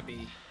age to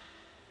be?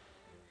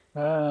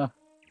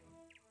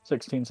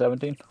 16,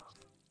 17.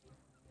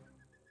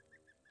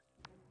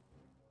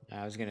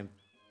 I was gonna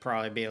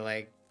probably be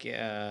like,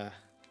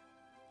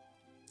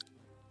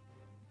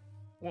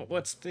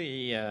 what's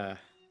the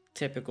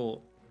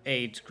typical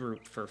age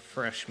group for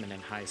freshmen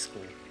in high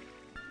school?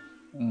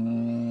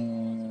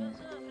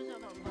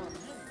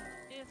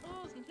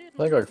 I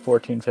think like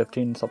 14,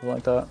 15, something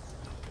like that.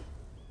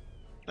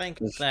 I think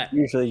 'Cause that.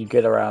 usually you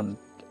get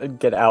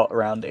out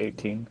around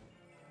 18.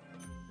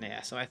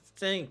 Yeah, so I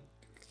think,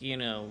 you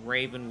know,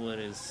 Ravenwood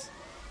is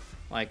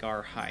like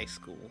our high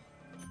school.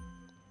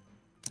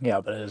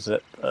 Yeah, but is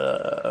it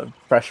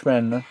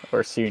freshman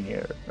or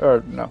senior?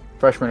 Or no,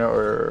 freshman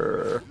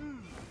or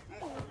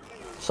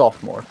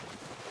sophomore?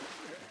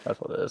 That's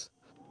what it is.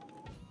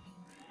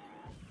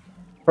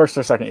 First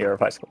or second year of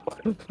high school.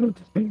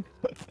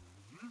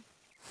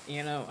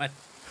 You know, I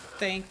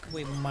think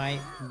we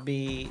might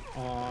be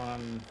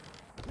on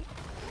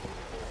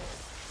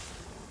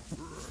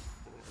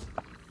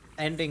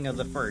ending of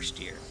the first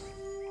year.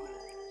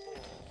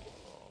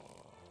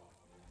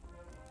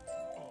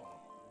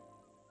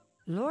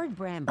 Lord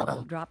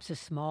Bramble drops a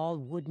small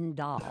wooden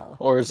doll.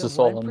 Or is the this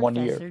all one in 1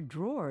 year? Professor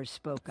Drawers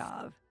spoke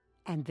of.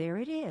 And there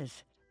it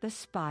is, the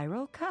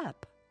Spiral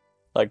Cup.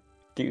 Like,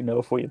 do you know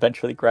if we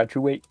eventually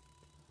graduate?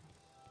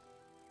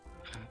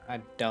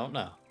 I don't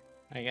know.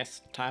 I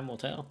guess time will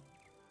tell.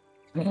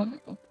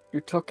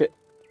 You took it.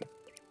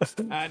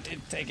 I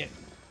did take it.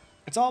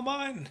 It's all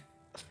mine.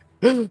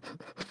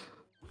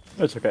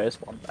 It's okay, it's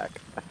one back.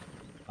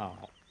 Oh.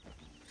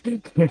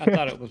 I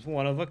thought it was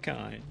one of a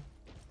kind.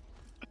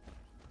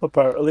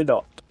 Apparently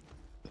not.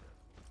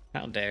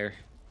 How dare.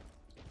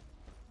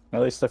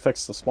 At least I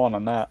fixed the spawn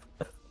on that.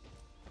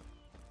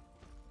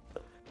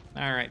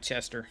 Alright,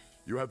 Chester.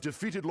 You have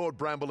defeated Lord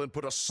Bramble and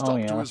put a stop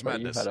yeah, to his but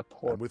you madness. had a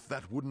port. And with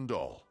that wooden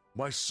doll,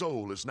 my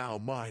soul is now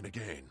mine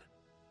again.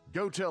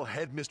 Go tell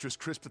Headmistress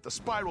Crisp that the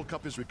Spiral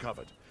Cup is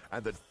recovered,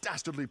 and the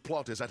dastardly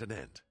plot is at an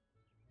end.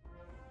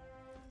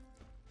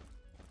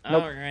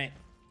 Nope. Alright.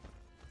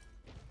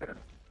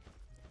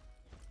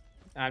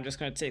 I'm just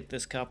gonna take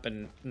this cup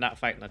and not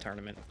fight in the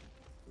tournament.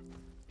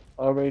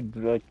 I mean,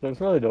 like, there's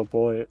really no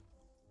point.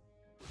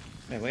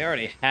 I mean, we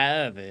already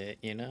have it,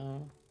 you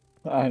know?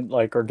 I'm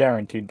like, are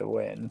guaranteed to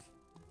win.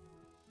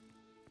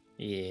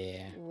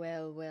 Yeah.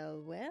 Well,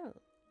 well, well.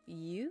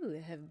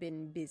 You have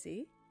been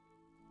busy.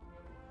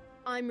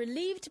 I'm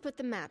relieved to put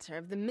the matter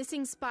of the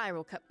missing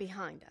Spiral Cup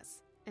behind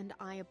us, and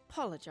I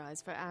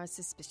apologize for our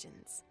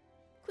suspicions.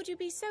 Could you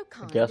be so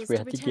kind guess as we to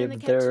have to return the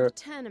give cup to their the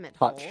tournament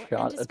hot hall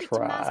shot and to a speak to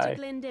Master try.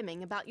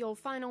 Glendemming about your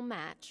final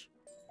match?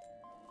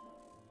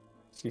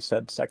 She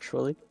said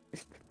sexually.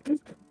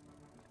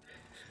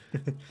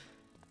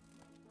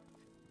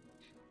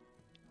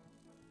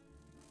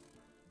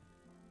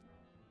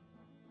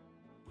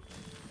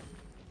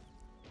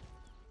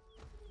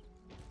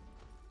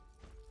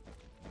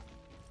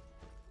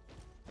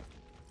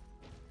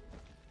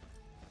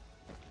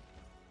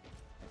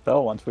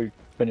 So once we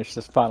finish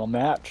this final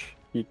match,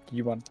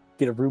 you want to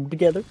get a room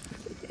together?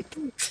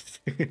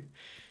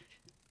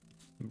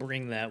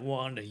 Bring that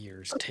wand of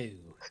yours too.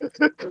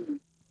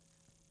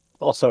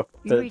 Also,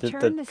 You the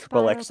return the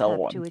triple spiral XL cup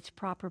one. to its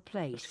proper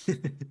place.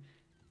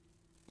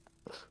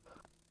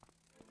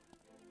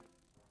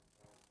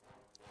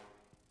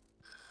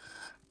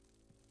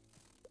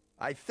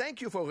 I thank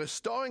you for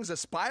restoring the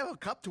spiral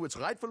cup to its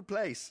rightful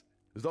place.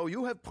 Though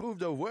you have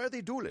proved a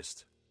worthy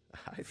duelist,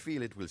 I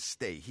feel it will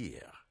stay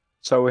here.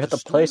 So we have to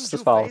place the student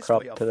you Spiral face for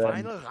Cup your to then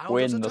final round of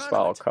win the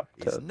Spiral tournament Cup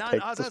is to none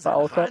take other the Spiral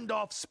than Cup.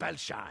 Randolph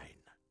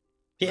Spellshine.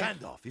 Yeah.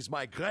 Randolph is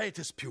my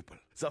greatest pupil,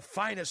 the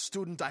finest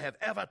student I have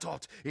ever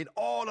taught in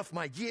all of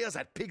my years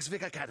at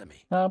Pigswick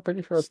Academy. No, I'm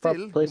pretty sure its Still,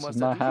 proper you place is must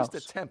my at house.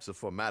 least attempt the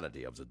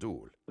formality of the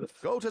duel.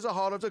 Go to the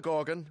Hall of the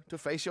Gorgon to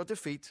face your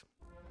defeat.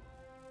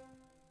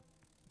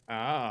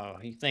 Oh,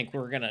 you think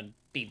we're gonna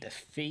be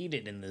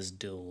defeated in this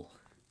duel?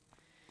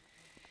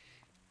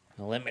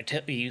 Well, let me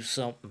tell you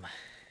something.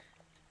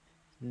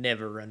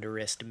 Never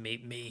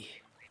underestimate me.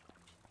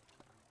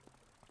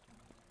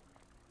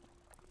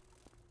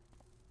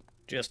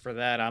 Just for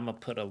that, I'm gonna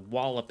put a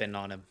walloping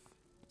on him.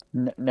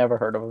 Never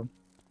heard of him.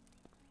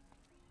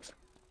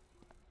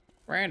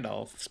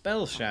 Randolph,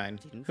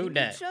 Spellshine. Didn't Who think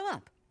dat? you'd show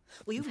up.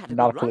 Well, you've had a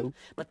Not good a run, clue.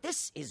 but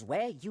this is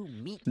where you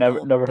meet Never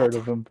your heard better.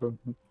 of him from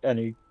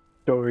any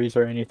stories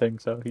or anything,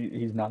 so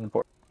he's not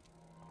important.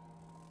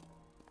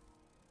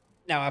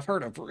 Now, I've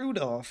heard of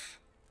Rudolph.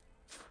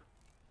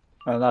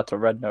 And that's a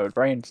red-nosed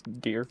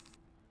reindeer.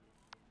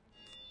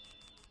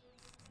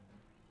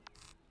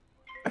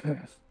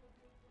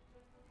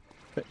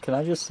 Can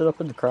I just sit up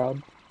in the crowd?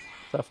 Is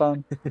that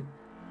fun?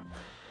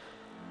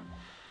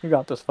 You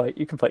got this fight.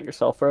 You can fight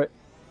yourself, right?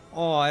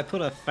 Oh, I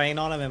put a feint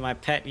on him and my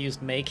pet used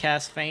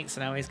Maycast feints,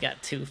 so now he's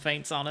got 2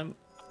 feints on him.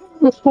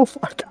 Oh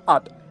my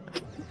god.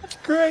 That's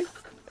great.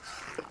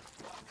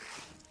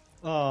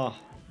 Oh.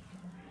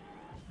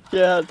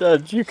 Yeah,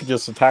 you could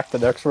just attack the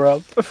next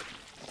round.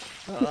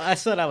 Well, I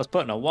said I was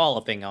putting a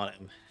walloping on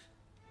him.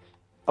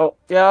 Oh,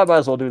 yeah, I might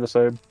as well do the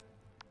same.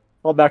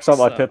 I'll max out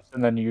my So- pips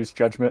and then use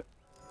judgment.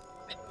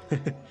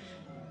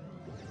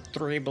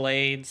 3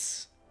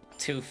 blades,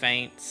 2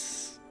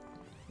 feints.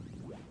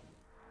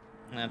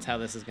 And that's how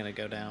this is gonna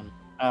go down.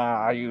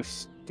 Ah, you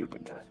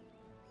stupid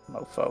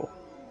mofo.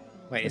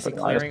 Wait, is It's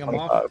he like clearing them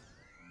off? -25.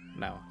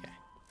 No, okay.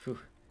 Phew.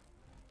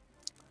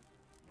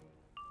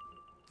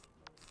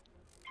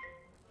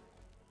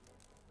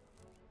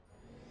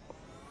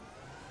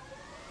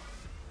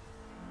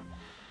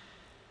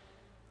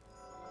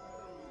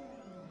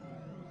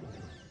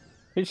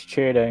 He's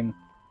cheating.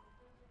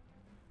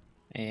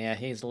 Yeah,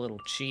 he's a little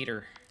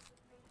cheater.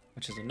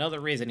 Which is another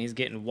reason he's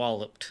getting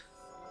walloped.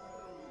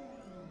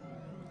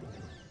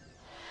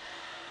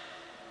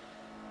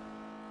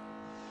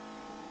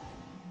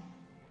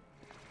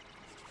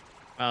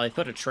 Well, he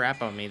put a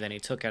trap on me, then he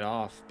took it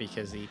off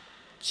because he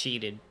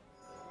cheated.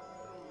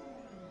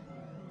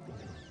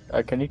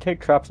 Can he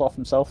take traps off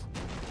himself?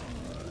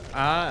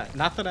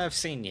 Not that I've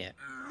seen yet.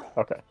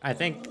 Okay. I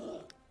think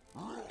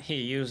he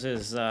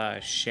uses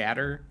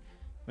Shatter,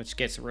 which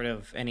gets rid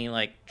of any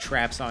like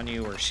traps on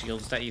you or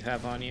shields that you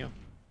have on you.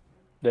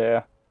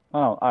 Yeah.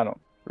 I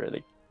don't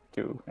really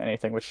do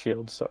anything with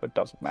shields, so it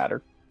doesn't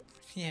matter.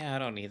 Yeah, I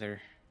don't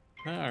either.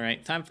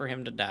 Alright, time for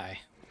him to die.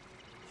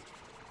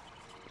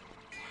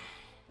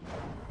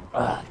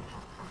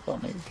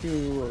 Don't need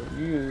you or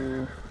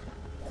you.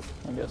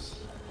 I guess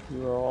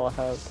you are all I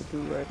have to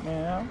do right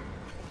now.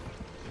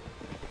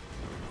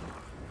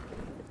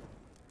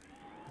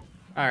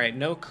 Alright,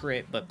 no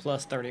crit, but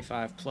plus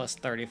 35, plus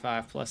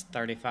 35, plus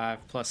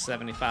 35, plus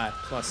 75,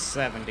 plus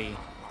 70.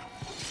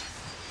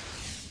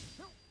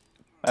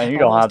 And you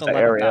don't have Almost the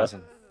area.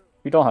 11,000.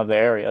 You don't have the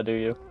area, do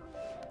you?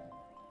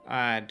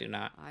 I do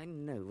not. I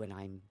know when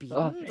I'm beaten,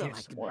 Oh, though I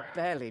here's can more.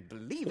 barely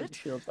believe it.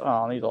 Shields.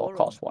 Oh, these all You're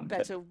cost a 1 pip.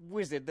 better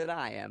wizard than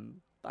I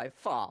am, by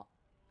far.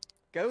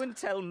 Go and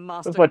tell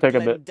Master might take a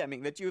bit.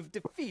 Glendemming that you have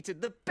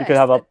defeated the You best could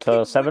have up that to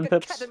Pigswick 7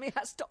 pips. Academy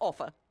has to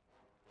offer.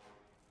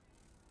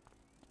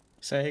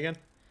 Say again?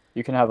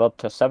 You can have up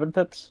to 7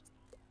 pips?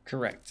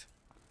 Correct.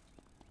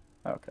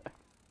 Okay.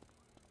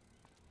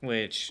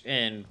 Which,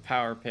 in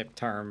power pip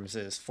terms,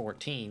 is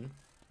 14.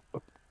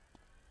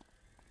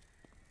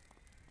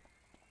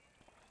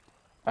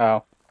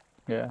 Oh.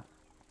 Yeah.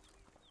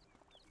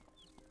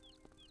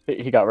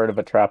 He got rid of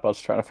a trap. I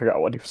was trying to figure out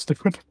what he was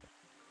doing.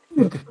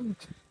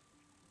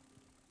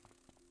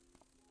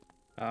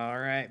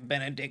 Alright,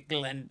 Benedict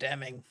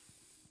Glendemming.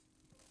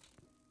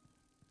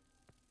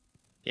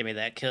 Give me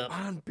that cup.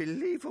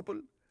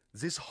 Unbelievable.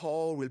 This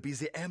hall will be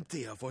the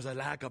emptier for the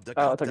lack of the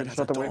Oh, I cup thought you that has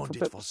just had to wait adorned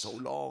for it for pips. so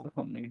long.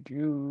 I don't need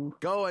you.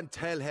 Go and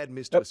tell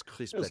Headmistress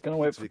Crisp just that gonna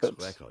wait for Pigswick's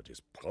pips. record is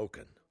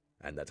broken,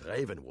 and that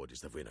Ravenwood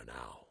is the winner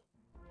now.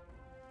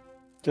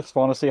 Just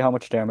want to see how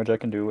much damage I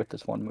can do with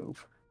this one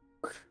move.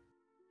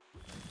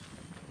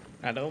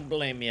 I don't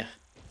blame you.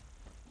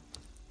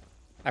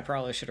 I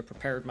probably should have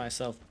prepared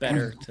myself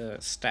better to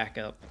stack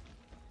up.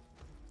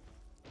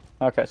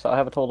 Okay, so I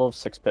have a total of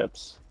 6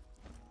 pips.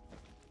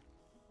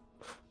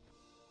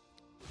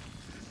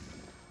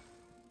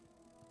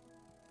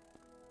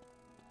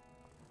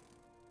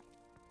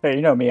 Hey,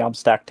 you know me, I'm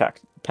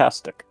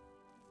stack-tastic.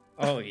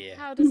 Oh, yeah.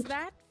 How does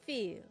that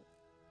feel?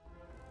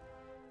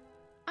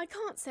 I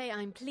can't say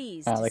I'm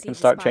pleased Now to they see can the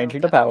start Spiral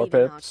changing the Cup power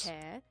leaving our pips.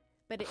 care,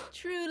 but it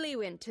truly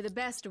went to the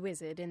best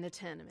wizard in the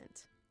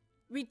tournament.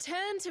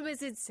 Return to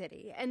Wizard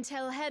City and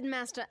tell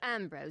Headmaster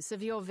Ambrose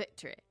of your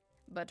victory.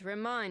 But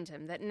remind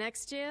him that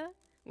next year,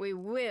 we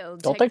will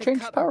Don't they take the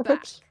change cup power back.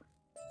 pips?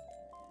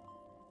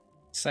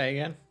 Say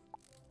again?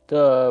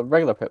 The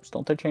regular pips,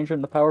 don't they change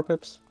into power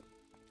pips?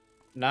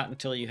 Not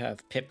until you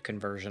have pip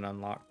conversion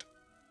unlocked.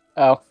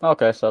 Oh,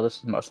 okay, so this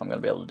is the most I'm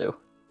gonna be able to do.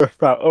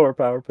 Or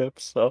power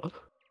pips, so.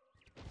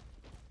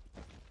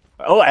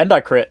 Oh, and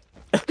I crit.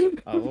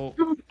 Oh.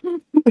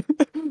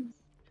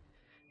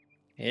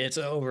 It's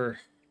over.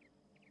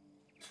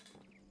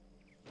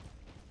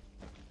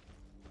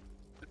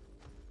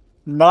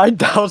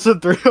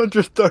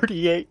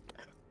 $9,338.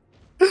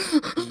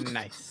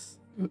 Nice.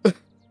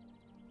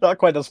 Not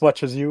quite as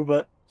much as you,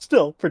 but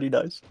still pretty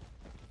nice.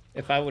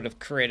 If I would have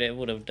crit, it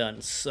would have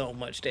done so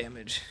much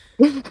damage.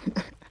 It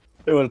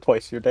would have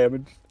twice your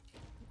damage.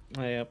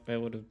 Yep, it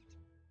would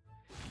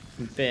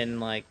have been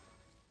like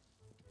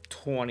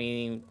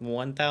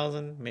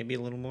 21,000, maybe a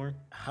little more.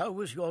 How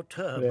was your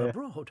term Yeah.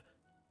 abroad?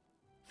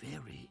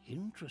 Very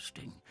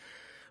interesting.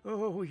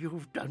 Oh,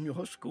 you've done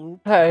your school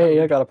Hey, I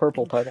proud got a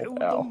purple and title showed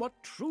now. them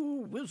what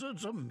true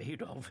wizards are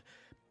made of.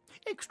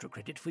 Extra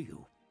credit for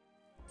you.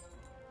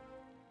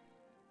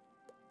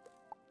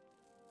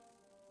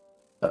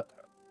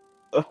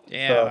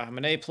 Yeah, I'm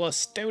an A+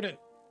 student.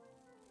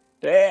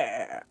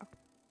 Yeah.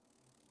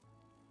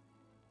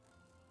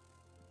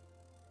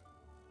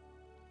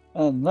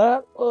 And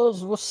that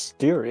was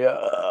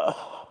Wisteria.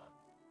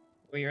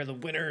 We are the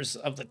winners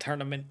of the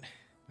tournament.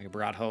 We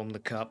brought home the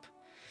cup.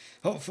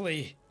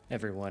 Hopefully,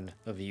 every one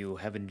of you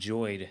have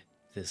enjoyed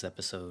this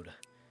episode.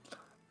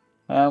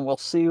 And we'll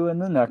see you in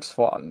the next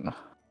one,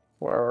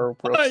 where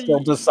we're Bye. still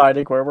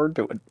deciding where we're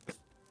doing.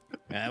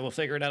 We'll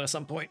figure it out at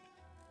some point.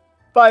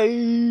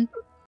 Bye!